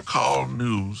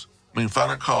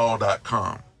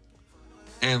finalcall.com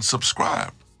and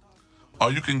subscribe.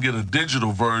 Or you can get a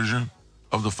digital version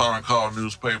of the Final Call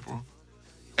newspaper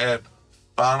at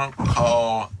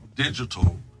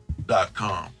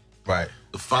finalcalldigital.com. Right.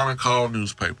 The Final Call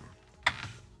newspaper.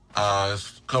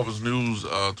 It covers news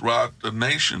throughout the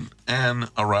nation and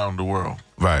around the world.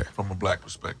 Right. From a black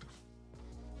perspective.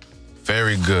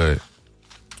 Very good.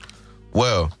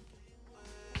 Well,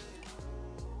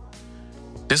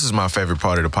 this is my favorite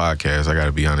part of the podcast, I got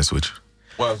to be honest with you.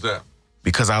 Why is that?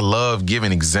 Because I love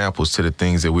giving examples to the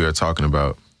things that we are talking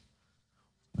about.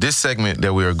 This segment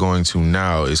that we are going to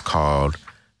now is called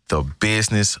the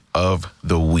Business of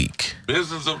the Week.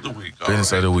 Business of the Week.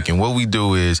 Business of the Week. And what we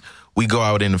do is we go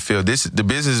out in the field. The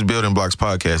Business Building Blocks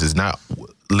podcast is not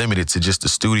limited to just the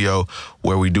studio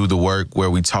where we do the work,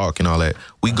 where we talk and all that.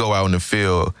 We go out in the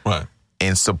field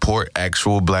and support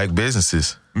actual black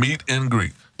businesses. Meet and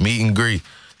greet. Meet and greet.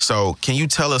 So can you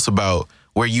tell us about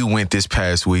where you went this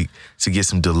past week to get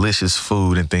some delicious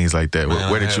food and things like that?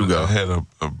 Man, where did you go? I had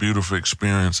a beautiful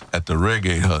experience at the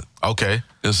Reggae Hut. Okay.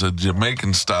 It's a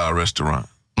Jamaican-style restaurant.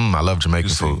 I love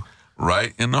Jamaican food.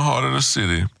 Right in the heart of the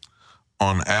city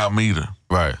on Alameda.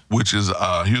 Right. Which is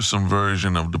a Houston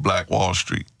version of the Black Wall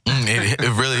Street.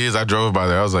 It really is. I drove by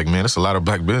there. I was like, man, there's a lot of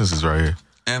black businesses right here.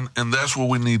 And that's where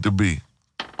we need to be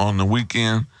on the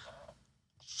weekend,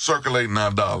 circulating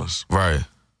our dollars. Right.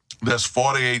 That's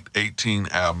 4818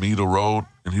 Alameda Road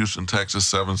in Houston, Texas,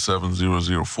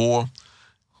 77004.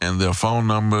 And their phone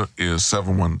number is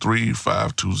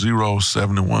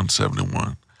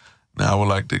 713-520-7171. Now, I would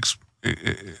like to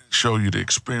show you the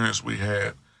experience we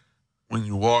had when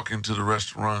you walk into the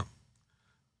restaurant,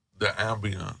 the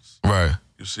ambiance. Right.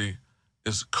 You see,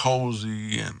 it's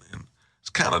cozy and it's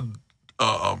kind of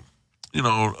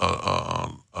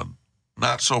not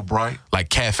so bright. Like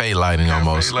cafe lighting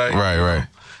almost. Lighting, right.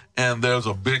 And there's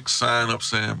a big sign up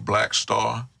saying Black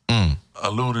Star,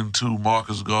 alluding to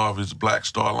Marcus Garvey's Black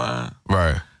Star line.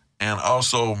 Right. And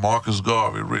also Marcus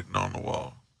Garvey written on the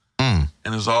wall. And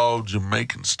it's all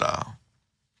Jamaican style.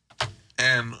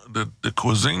 And the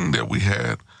cuisine that we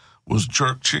had was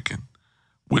jerk chicken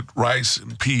with rice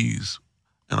and peas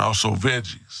and also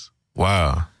veggies.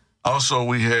 Wow. Also,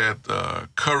 we had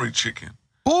curry chicken.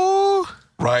 Ooh.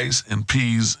 Rice and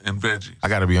peas and veggies. I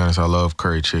gotta be honest, I love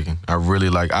curry chicken. I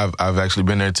really like. I've actually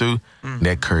been there too.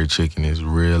 That curry chicken is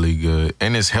really good,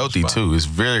 and it's healthy too. It's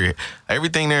very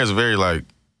everything there is very like,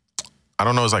 I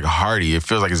don't know. It's like hearty. It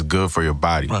feels like it's good for your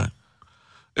body. Right.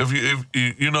 If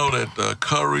you know that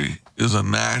curry is a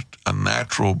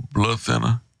natural blood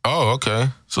thinner. Oh, okay.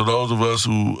 So those of us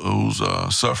who's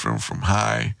suffering from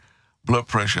high blood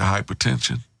pressure,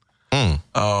 hypertension,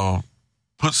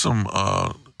 put some.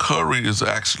 Curry is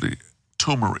actually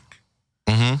turmeric.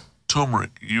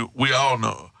 Turmeric. We all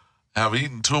have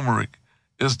eaten turmeric.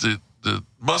 It's the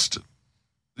mustard,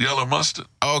 yellow mustard.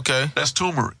 Okay. That's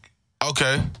turmeric.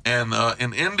 Okay. And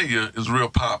in India, it's real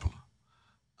popular.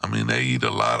 I mean, they eat a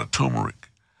lot of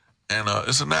turmeric, and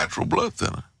it's a natural blood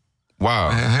thinner. Wow.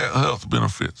 It has health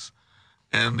benefits.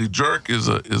 And the jerk is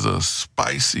a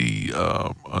spicy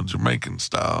Jamaican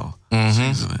style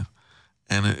seasoning,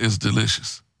 and it's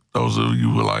delicious. Those of you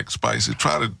who like spicy,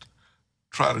 try the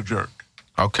jerk.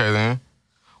 Okay, then.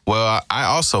 Well, I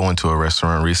also went to a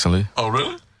restaurant recently. Oh,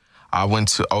 really? I went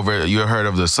to you heard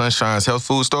of the Sunshine's Health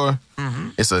Food Store?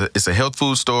 It's a health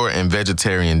food store and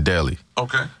vegetarian deli.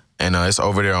 Okay. And it's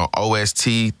over there on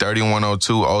OST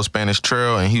 3102 Old Spanish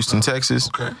Trail in Houston, Texas.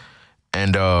 Okay.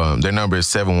 And their number is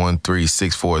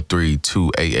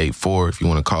 713-643-2884 if you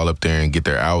want to call up there and get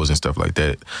their hours and stuff like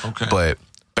that. Okay. But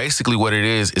basically what it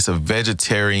is, it's a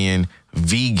vegetarian,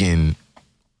 vegan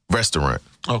restaurant.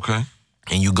 Okay.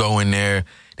 And you go in there,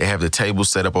 they have the table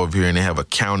set up over here, and they have a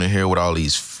counter here with all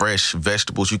these fresh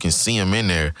vegetables. You can see them in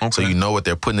there, so you know what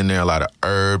they're putting in there. A lot of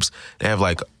herbs. They have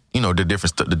like,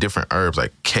 the different herbs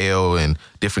like kale and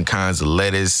different kinds of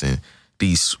lettuce and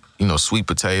these, sweet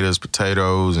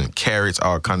potatoes and carrots,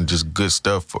 all kind of just good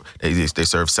stuff. They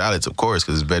serve salads, of course,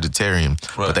 because it's vegetarian.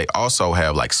 Right. But they also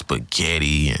have like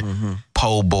spaghetti and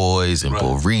po' boys and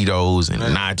burritos and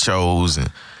nachos. And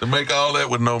they make all that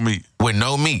with no meat. With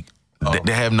no meat. Oh.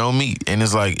 They have no meat. And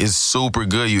it's like, it's super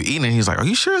good. You eating it, he's like, are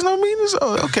you sure it's no meat?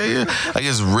 Oh, okay, yeah. Like,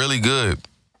 it's really good.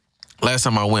 Last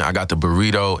time I went, I got the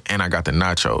burrito and I got the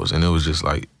nachos. And it was just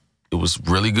like, it was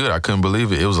really good. I couldn't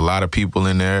believe it. It was a lot of people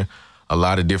in there, a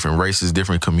lot of different races,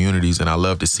 different communities. And I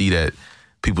love to see that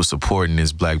people supporting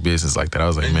this black business like that. I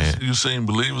was like, man. You seen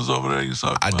Believers over there?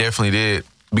 I definitely did.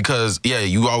 Because,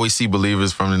 you always see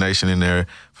Believers from the Nation in there,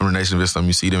 from the Nation of Islam.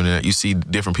 You see them in there. You see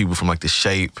different people from like the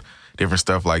Shape, different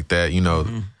stuff like that,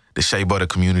 the Shea Butter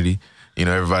community,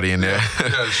 everybody in there.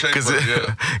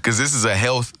 Because this is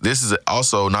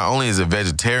also, not only is it a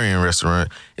vegetarian restaurant,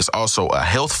 it's also a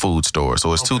health food store.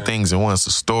 So it's two things in one. It's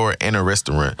a store and a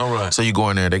restaurant. All right. So you go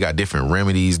in there, they got different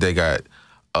remedies. They got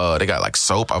like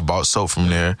soap. I bought soap from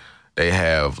there. They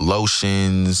have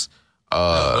lotions.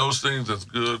 Those things that's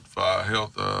good for our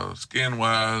health,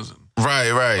 skin-wise.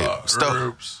 Right. Stuff,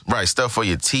 herbs. Right, stuff for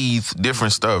your teeth,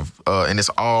 different stuff. And it's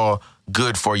all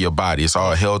good for your body. It's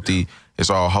all healthy. Yeah. It's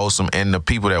all wholesome. And the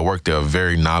people that work there are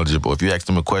very knowledgeable. If you ask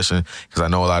them a question, because I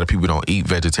know a lot of people don't eat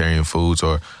vegetarian foods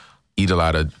or eat a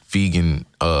lot of vegan,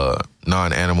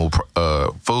 non-animal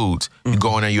foods. You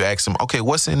go in there, you ask them, okay,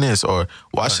 what's in this? Or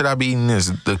why should I be eating this?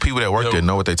 The people that work there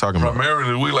know what they're talking about.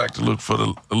 Primarily, we like to look for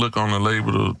the look on the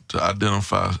label to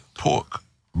identify pork.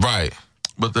 Right.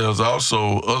 But there's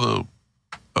also other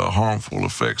harmful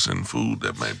effects in food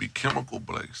that may be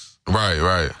chemical-based.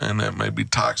 Right. And that may be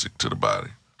toxic to the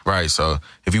body. Right. So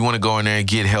if you want to go in there and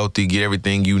get healthy, get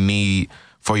everything you need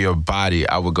for your body,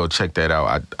 I would go check that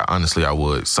out. Honestly, I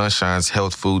would. Sunshine's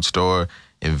Health Food Store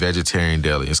and Vegetarian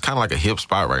Deli. It's kind of like a hip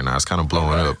spot right now. It's kind of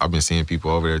blowing up. I've been seeing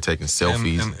people over there taking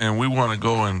selfies. And we want to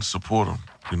go and support them.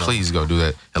 Please go do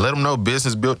that. And let them know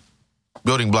Business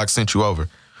Building Block sent you over.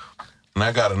 And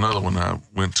I got another one I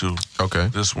went to. Okay.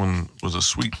 This one was a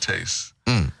sweet taste.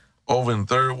 Over in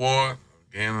 3rd Ward,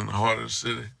 again in the heart of the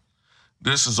city.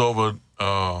 This is over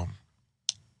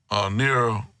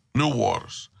near New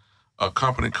Waters, a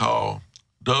company called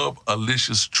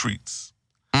Dub-alicious Treats.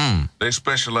 They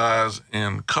specialize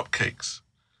in cupcakes,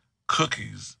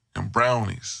 cookies, and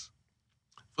brownies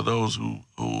for those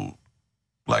who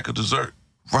like a dessert.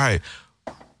 Right.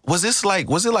 Was it like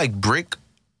brick?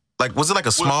 Like, was it like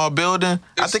a small building?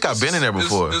 I think I've been in there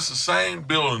before. It's the same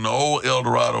building, the old El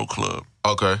Dorado Club.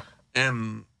 Okay.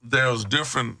 And there's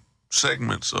different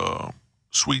segments,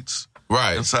 suites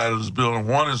right inside of this building.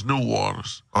 One is New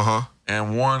Waters,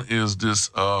 and one is this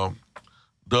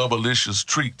Doublicious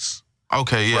Treats.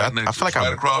 Okay, yeah, right I feel like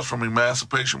right across from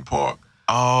Emancipation Park.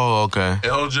 Oh, okay.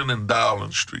 Elgin and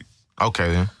Dowling Street.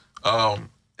 Okay, then.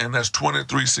 And that's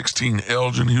 2316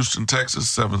 Elgin, Houston, Texas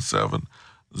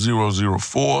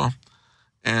 77004.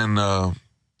 And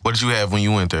what did you have when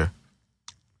you went there?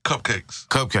 Cupcakes.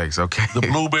 Cupcakes, okay. The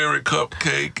blueberry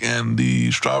cupcake and the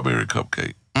strawberry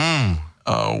cupcake.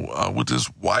 With this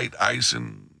white ice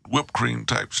and whipped cream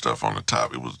type stuff on the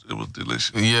top. It was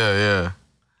delicious. Yeah.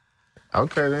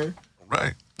 Okay, then.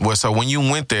 Right. Well, so when you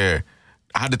went there,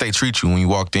 how did they treat you when you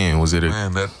walked in? Was it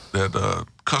Man, that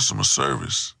customer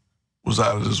service was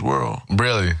out of this world.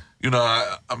 Really? You know,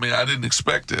 I mean, I didn't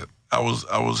expect it. I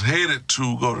was headed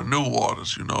to go to New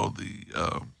Waters, you know,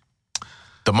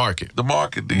 the market. The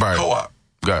right. co-op.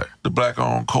 Got it. The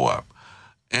black-owned co-op.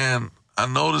 And I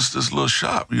noticed this little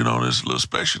shop, you know, this little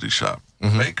specialty shop,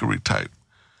 bakery type.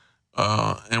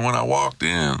 And when I walked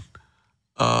in,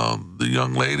 the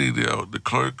young lady, the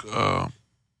clerk,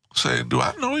 said, "Do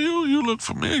I know you? You look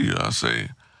familiar." I say,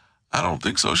 "I don't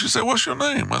think so." She said, "What's your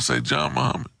name?" I say, "John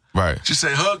Muhammad." Right. She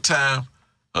said, "Hug time.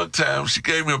 Hug time." She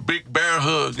gave me a big bear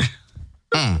hug.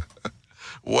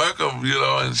 Welcome, you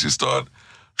know, and she started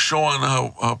showing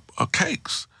her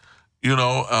cakes, you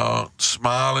know,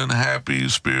 smiling, happy,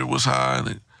 spirit was high. And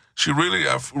I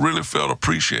really felt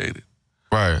appreciated.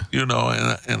 Right. You know,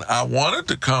 and I wanted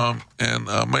to come and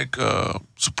make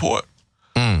support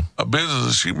a business,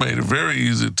 and she made it very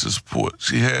easy to support.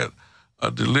 She had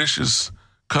delicious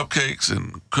cupcakes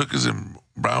and cookies and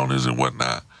brownies and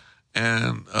whatnot,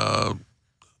 and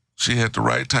she had the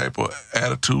right type of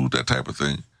attitude, that type of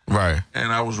thing. Right.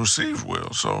 And I was received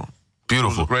well, so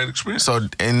beautiful. It was a great experience. So,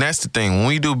 and that's the thing. When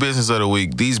we do Business of the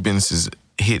Week, these businesses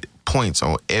hit points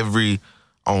on every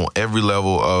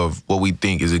level of what we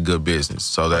think is a good business.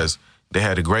 So they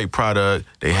had a great product,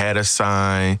 they had a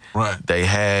sign, right. They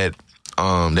had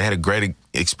a great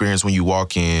experience when you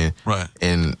walk in, right.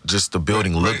 And just the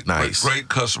building looked nice. Great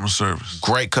customer service.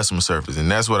 Great customer service,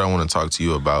 and that's what I want to talk to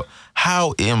you about.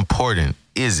 How important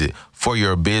is it for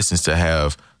your business to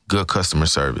have good customer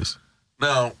service?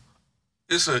 Now,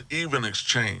 it's an even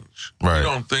exchange. Right. We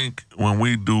don't think when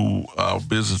we do our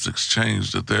business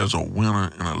exchange that there's a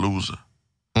winner and a loser.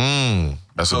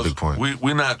 That's a big point.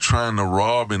 We're not trying to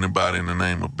rob anybody in the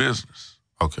name of business.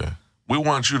 Okay. We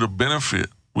want you to benefit.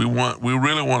 We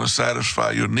really want to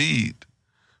satisfy your need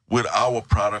with our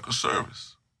product or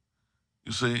service.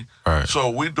 You see? All right. So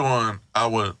we're doing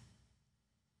a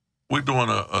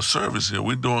service here.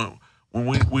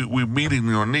 We're meeting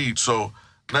your needs. So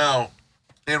now,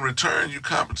 in return, you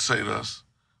compensate us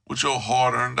with your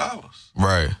hard-earned dollars.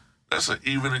 Right. That's an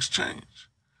even exchange.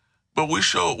 But we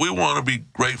want to be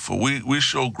grateful. We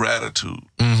show gratitude.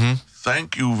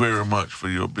 Thank you very much for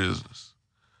your business.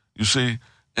 You see,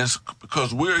 it's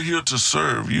because we're here to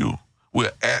serve you.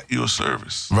 We're at your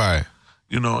service. Right.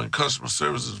 You know, and customer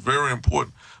service is very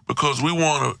important because we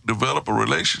want to develop a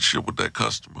relationship with that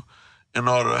customer in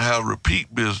order to have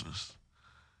repeat business.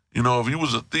 You know, if you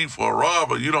was a thief or a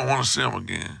robber, you don't want to see them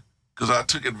again. Because I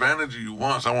took advantage of you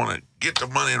once. I want to get the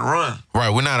money and run. Right.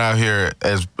 We're not out here,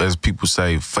 as people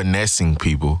say, finessing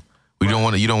people. You don't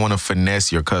want to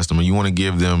finesse your customer. You want to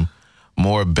give them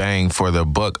more bang for their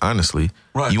buck, honestly.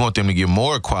 Right. You want them to get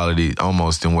more quality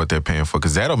almost than what they're paying for,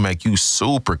 because that'll make you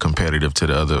super competitive to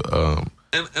the other.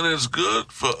 And it's good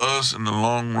for us in the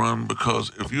long run,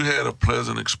 because if you had a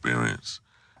pleasant experience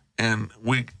and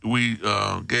we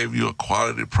gave you a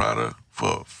quality product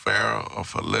for fair or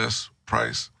for less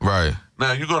price. Right.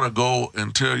 Now you're going to go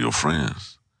and tell your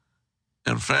friends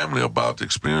and family about the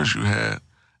experience you had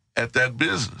at that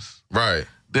business. Right.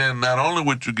 Then not only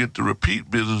would you get the repeat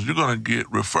business, you're going to get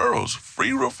referrals,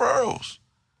 free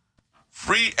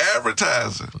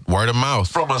advertising. Word of mouth.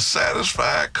 From a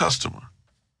satisfied customer.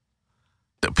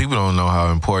 People don't know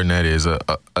how important that is.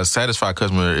 A satisfied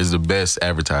customer is the best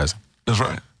advertising. That's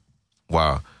right.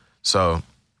 Wow. So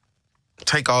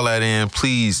take all that in.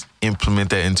 Please implement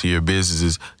that into your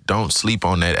businesses. Don't sleep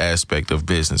on that aspect of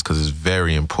business, because it's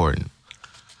very important.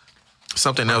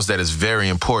 Something else that is very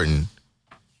important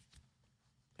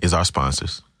is our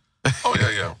sponsors. Oh,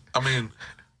 yeah. I mean,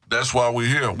 that's why we're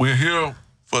here. We're here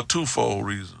for twofold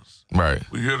reasons. Right.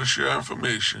 We're here to share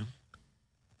information.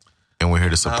 And we're here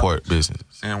to support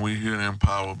businesses. And we're here to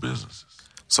empower businesses.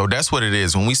 So that's what it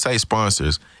is. When we say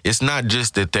sponsors, it's not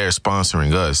just that they're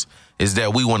sponsoring us. It's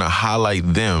that we want to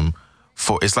highlight them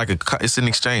it's an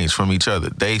exchange from each other.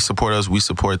 They support us, we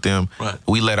support them. Right.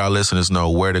 We let our listeners know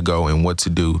where to go and what to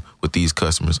do with these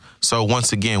customers. So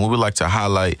once again, we would like to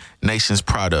highlight Nations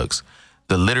Products,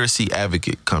 the literacy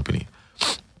advocate company.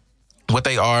 What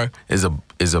they are is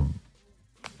a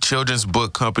children's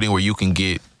book company where you can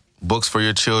get books for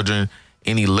your children,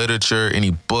 any literature,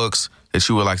 any books that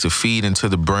you would like to feed into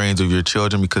the brains of your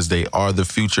children because they are the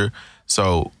future.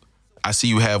 So I see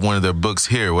you have one of their books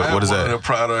here. What is that? One of their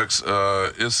products,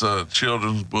 it's a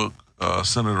children's book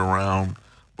centered around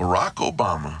Barack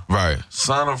Obama. Right.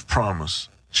 Son of Promise,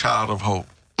 Child of Hope.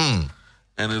 And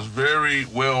it's very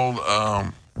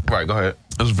well... right, go ahead.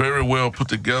 It's very well put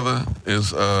together.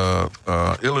 It's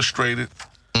illustrated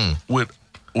with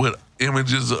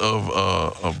images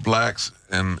of blacks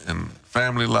and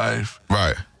family life.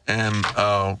 Right. And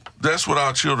that's what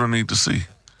our children need to see.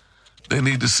 They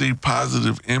need to see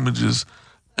positive images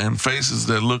and faces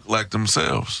that look like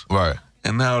themselves. Right.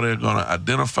 And now they're going to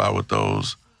identify with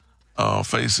those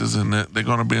faces, and they're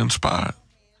going to be inspired.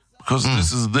 Because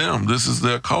this is them. This is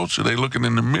their culture. They're looking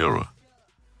in the mirror.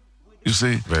 You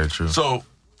see? Very true. So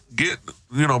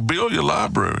build your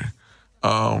library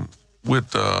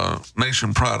with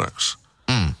Nation Products.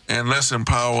 And let's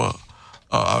empower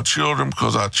our children,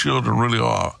 because our children really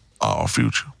are our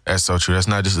future. That's so true. That's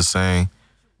not just a saying.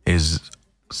 It's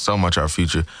so much our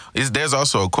future. There's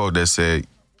also a quote that said,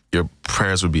 your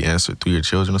prayers will be answered through your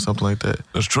children or something like that.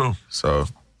 That's true. So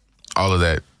all of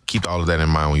that, keep all of that in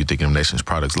mind when you're thinking of Nations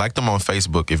Products. Like them on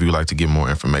Facebook if you'd like to get more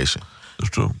information. That's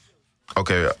true.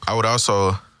 Okay, I would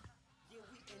also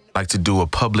like to do a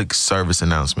public service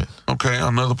announcement. Okay,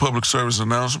 another public service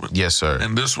announcement. Yes, sir.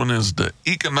 And this one is the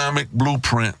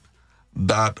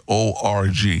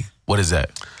economicblueprint.org. What is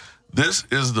that? This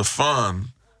is the fund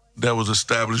that was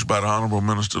established by the Honorable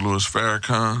Minister Louis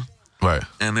Farrakhan. Right.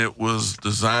 And it was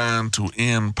designed to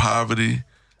end poverty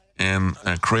and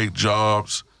create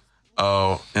jobs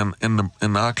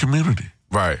in our community.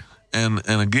 Right. And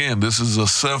again, this is a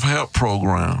self-help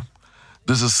program.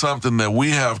 This is something that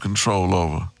we have control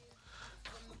over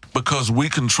because we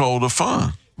control the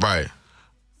fund. Right.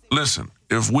 Listen,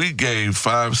 if we gave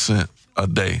 5 cents a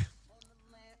day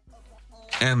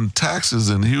and taxes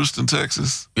in Houston,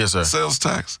 Texas, yes, sir, sales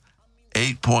tax,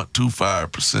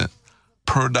 8.25%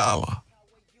 per dollar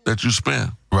that you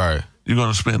spend. Right. You're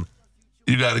going to spend,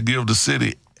 you got to give the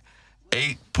city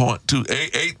 8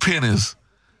 pennies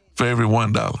for every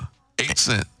 $1. 8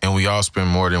 cents. And we all spend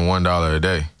more than $1 a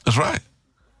day. That's right.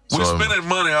 We're So, spending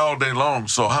money all day long.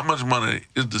 So how much money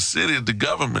is the city, the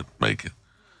government making?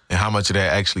 And how much of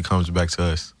that actually comes back to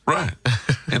us? Right.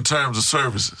 In terms of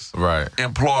services. Right.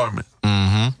 Employment.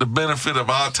 The benefit of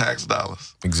our tax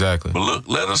dollars. Exactly. But look,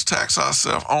 let us tax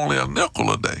ourselves only a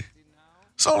nickel a day.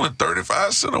 It's only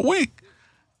 35 cents a week.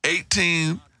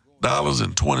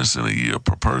 $18.20 a year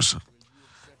per person.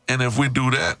 And if we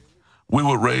do that, we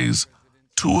would raise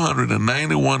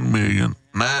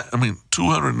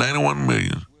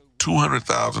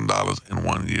 $291,200,000 in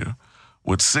 1 year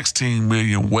with 16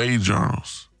 million wage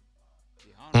earners.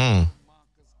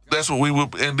 That's what we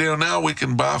would, and then now we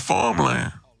can buy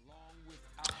farmland.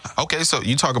 Okay, so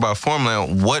you talk about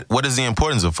farmland. What is the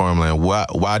importance of farmland?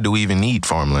 Why do we even need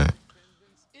farmland?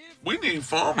 We need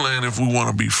farmland if we want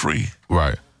to be free.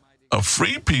 Right. A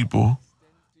free people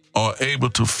are able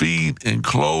to feed and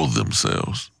clothe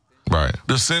themselves. Right.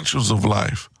 The essentials of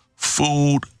life: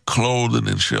 food, clothing,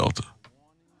 and shelter.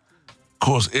 Of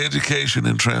course, education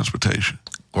and transportation.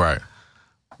 Right.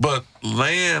 But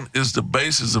land is the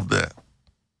basis of that.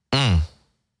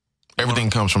 Everything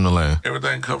comes from the land.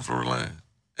 Everything comes from the land.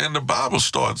 And the Bible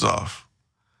starts off,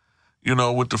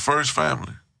 with the first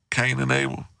family, Cain and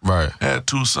Abel. Right. Had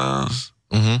 2 sons.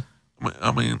 I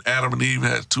mean, Adam and Eve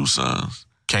had 2 sons.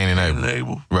 Cain and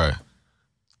Abel. Right.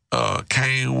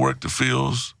 Cain worked the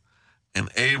fields, and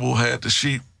Abel had the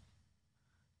sheep.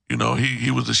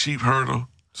 He was a sheep herder.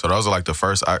 So those are like the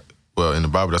first, in the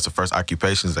Bible, that's the first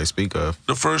occupations they speak of.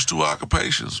 The first 2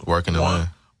 occupations. Working the land.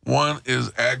 One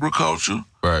is agriculture.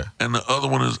 Right. And the other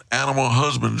one is animal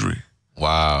husbandry.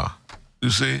 Wow. You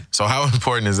see? So how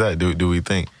important is that, do we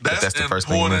think? That's the first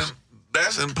thing you mentioned?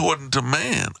 That's important to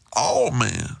man. All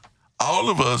men. All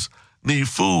of us need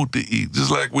food to eat,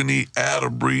 just like we need air to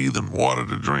breathe and water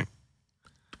to drink.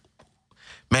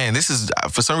 Man, this is,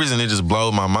 for some reason, it just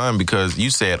blows my mind because you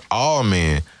said all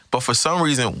men, but for some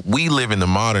reason, we live in the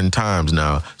modern times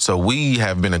now, so we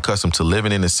have been accustomed to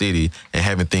living in the city and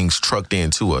having things trucked in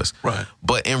to us. Right.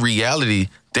 But in reality,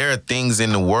 there are things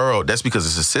in the world, that's because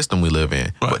it's a system we live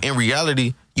in. Right. But in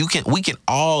reality, we can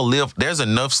all live, there's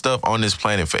enough stuff on this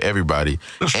planet for everybody.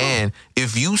 That's and true.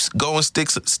 if you go and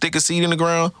stick a seed in the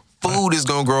ground, food is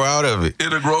gonna grow out of it.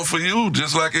 It'll grow for you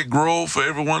just like it grow for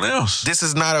everyone else. This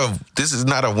is not a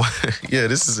yeah,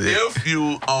 this is it. If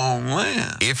you own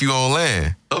land. If you own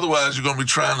land. Otherwise you're gonna be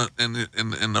trying to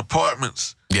in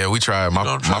apartments. Yeah, we tried.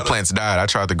 My plants died. I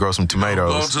tried to grow some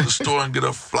tomatoes. Go to the store and get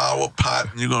a flower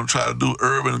pot and you're gonna try to do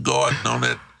urban garden on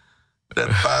that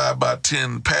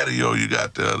 5x10 patio you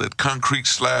got there, that concrete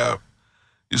slab.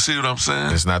 You see what I'm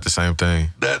saying? It's not the same thing.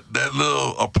 That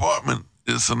little apartment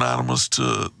is synonymous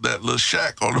to that little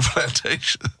shack on the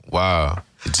plantation. Wow.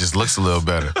 It just looks a little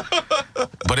better.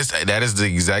 But that is the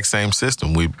exact same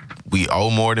system. We owe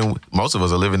more than most of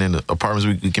us are living in the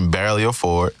apartments we can barely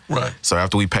afford. Right. So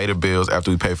after we pay the bills, after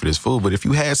we pay for this food, but if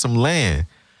you had some land,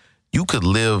 you could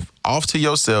live off to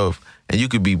yourself and you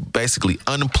could be basically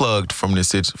unplugged from the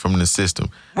system.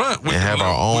 Right. And have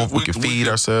our own, we can feed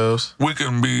ourselves. We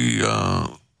can be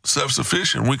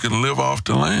self-sufficient. We can live off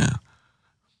the land.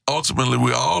 Ultimately,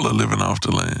 we all are living off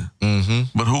the land.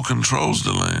 Mm-hmm. But who controls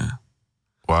the land?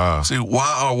 Wow. See,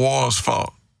 why are wars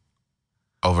fought?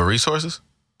 Over resources?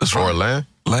 That's or right. land?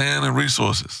 Land and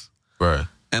resources. Right.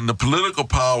 And the political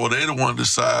power, they the one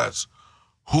decides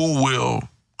who will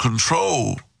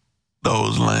control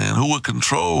those land, who will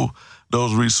control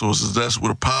those resources. That's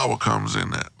where the power comes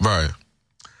in at. Right.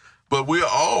 But we are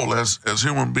all, as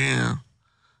human beings,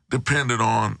 dependent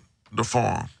on the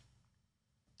farm.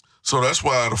 So that's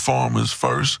why the farm is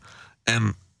first,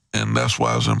 and that's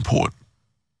why it's important.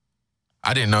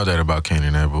 I didn't know that about Cain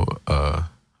and Abel.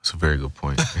 That's a very good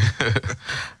point.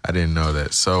 I didn't know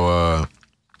that. So,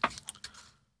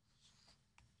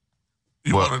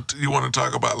 you want to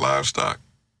talk about livestock?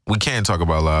 We can talk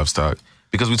about livestock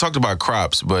because we talked about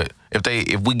crops, but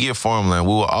if we get farmland,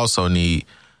 we will also need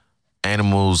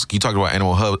animals. You talked about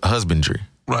animal husbandry,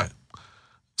 right?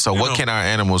 So, what can our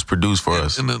animals produce for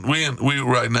us? And we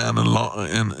right now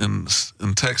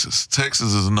in Texas.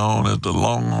 Texas is known as the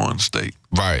Longhorn State.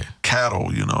 Right. Cattle,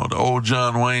 the old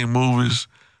John Wayne movies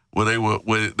where they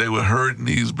were herding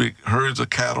these big herds of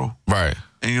cattle. Right.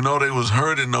 And they was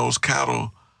herding those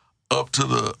cattle up to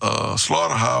the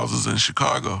slaughterhouses in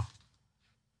Chicago.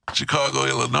 Chicago,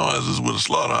 Illinois is where the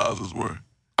slaughterhouses were.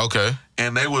 Okay.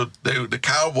 And the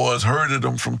cowboys herded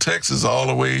them from Texas all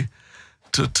the way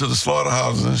to the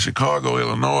slaughterhouses in Chicago,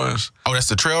 Illinois. Oh, that's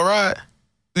the trail ride?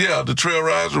 Yeah, the trail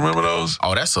rides. Remember those?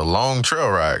 Oh, that's a long trail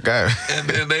ride, guy. And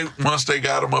then once they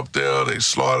got them up there, they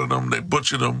slaughtered them, they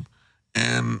butchered them,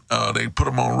 and they put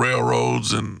them on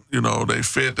railroads, and they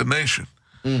fed the nation.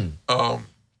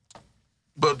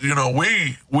 But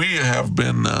we have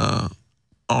been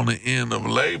on the end of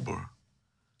labor.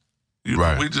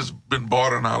 Right. We just been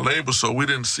bartering our labor, so we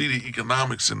didn't see the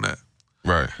economics in that.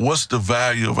 Right. What's the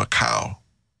value of a cow?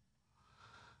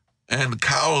 And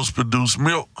cows produce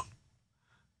milk.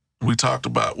 We talked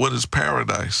about what is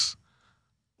paradise.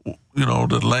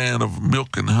 The land of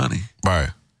milk and honey. Right.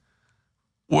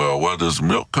 Well, where does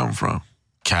milk come from?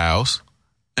 Cows.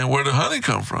 And where does honey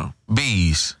come from?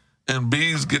 Bees. And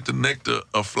bees get the nectar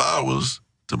of flowers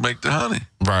to make the honey.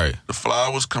 Right. The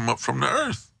flowers come up from the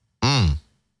earth.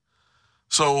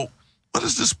 So what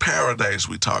is this paradise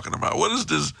we talking about? What is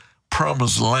this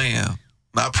promised land?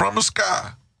 Not promised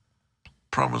sky.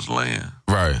 Promised land.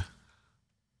 Right.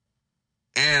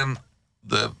 And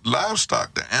the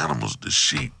livestock, the animals, the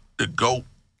sheep, the goat,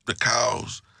 the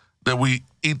cows, that we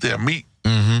eat their meat.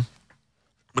 Mm-hmm.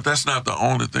 But that's not the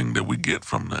only thing that we get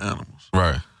from the animals.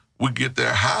 Right. We get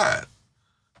their hide,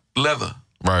 leather.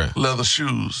 Right. Leather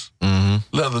shoes.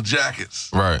 Mm-hmm. Leather jackets.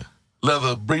 Right.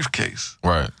 Leather briefcase.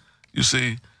 Right. You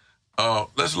see,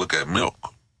 let's look at milk.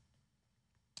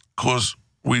 Of course,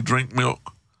 we drink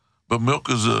milk, but milk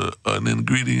is an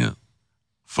ingredient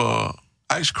for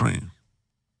ice cream.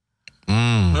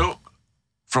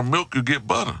 From milk, you get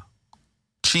butter.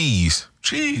 Cheese.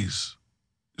 You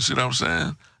see what I'm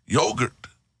saying? Yogurt.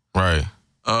 Right.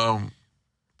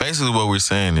 Basically what we're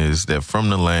saying is that from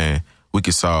the land, we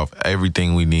can solve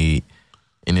everything we need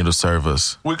and it'll serve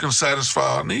us. We can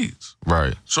satisfy our needs.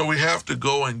 Right. So we have to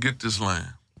go and get this land.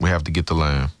 We have to get the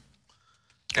land.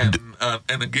 And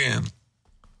again,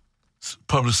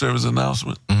 public service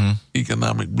announcement,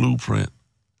 economic blueprint,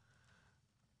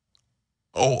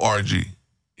 ORG,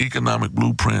 economic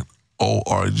blueprint,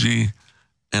 ORG,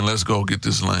 and let's go get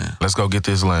this land. Let's go get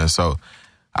this land. So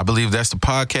I believe that's the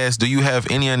podcast. Do you have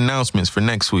any announcements for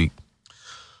next week?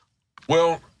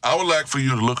 Well, I would like for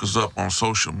you to look us up on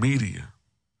social media.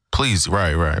 Please,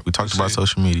 right. We talked about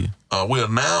social media. We are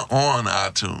now on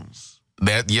iTunes.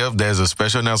 There's a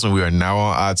special announcement. We are now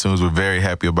on iTunes. We're very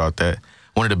happy about that.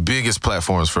 One of the biggest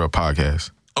platforms for a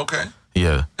podcast. Okay.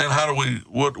 Yeah. And how do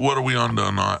what are we under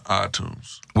on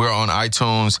iTunes? We're on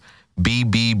iTunes,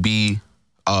 BBB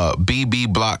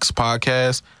BB Blocks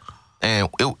Podcast. And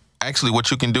actually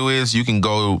what you can do is you can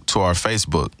go to our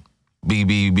Facebook,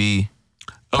 BBB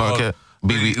Podcast.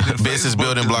 Business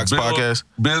Building Blocks Podcast.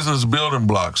 Business Building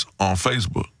Blocks on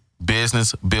Facebook.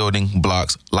 Business Building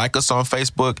Blocks. Like us on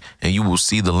Facebook, and you will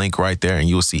see the link right there, and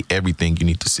you'll see everything you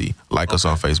need to see. Like us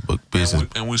on Facebook. Business.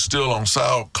 And we're still on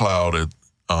SoundCloud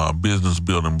at Business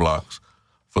Building Blocks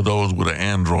for those with an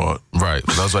Android. Right.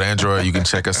 For those with Android, you can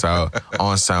check us out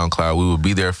on SoundCloud. We will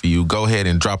be there for you. Go ahead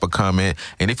and drop a comment.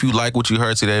 And if you like what you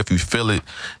heard today, if you feel it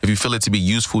to be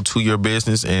useful to your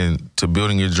business and to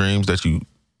building your dreams that you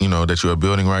are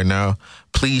building right now,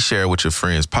 please share it with your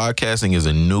friends. Podcasting is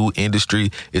a new industry.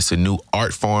 It's a new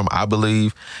art form, I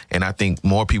believe. And I think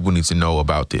more people need to know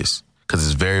about this because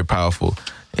it's very powerful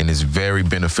and it's very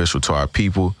beneficial to our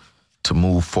people to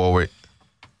move forward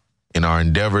in our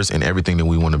endeavors and everything that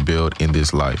we want to build in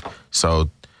this life. So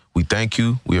we thank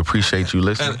you. We appreciate you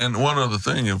listening. And one other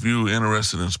thing, if you're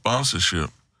interested in sponsorship,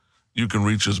 you can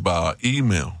reach us by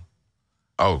email.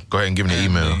 Oh, go ahead and give me the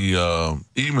email. The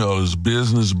email is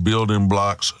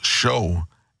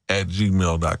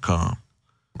businessbuildingblocksshow@gmail.com.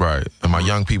 Right. And my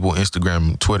young people,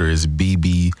 Instagram, Twitter is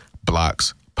BB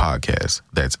Blocks Podcast.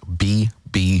 That's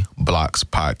BB Blocks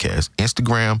Podcast.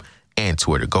 Instagram and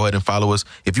Twitter. Go ahead and follow us.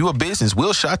 If you're a business,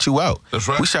 we'll shout you out. That's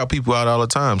right. We shout people out all the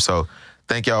time. So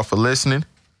thank y'all for listening.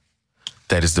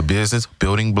 That is the Business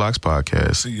Building Blocks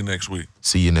Podcast. See you next week.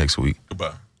 See you next week.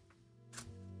 Goodbye.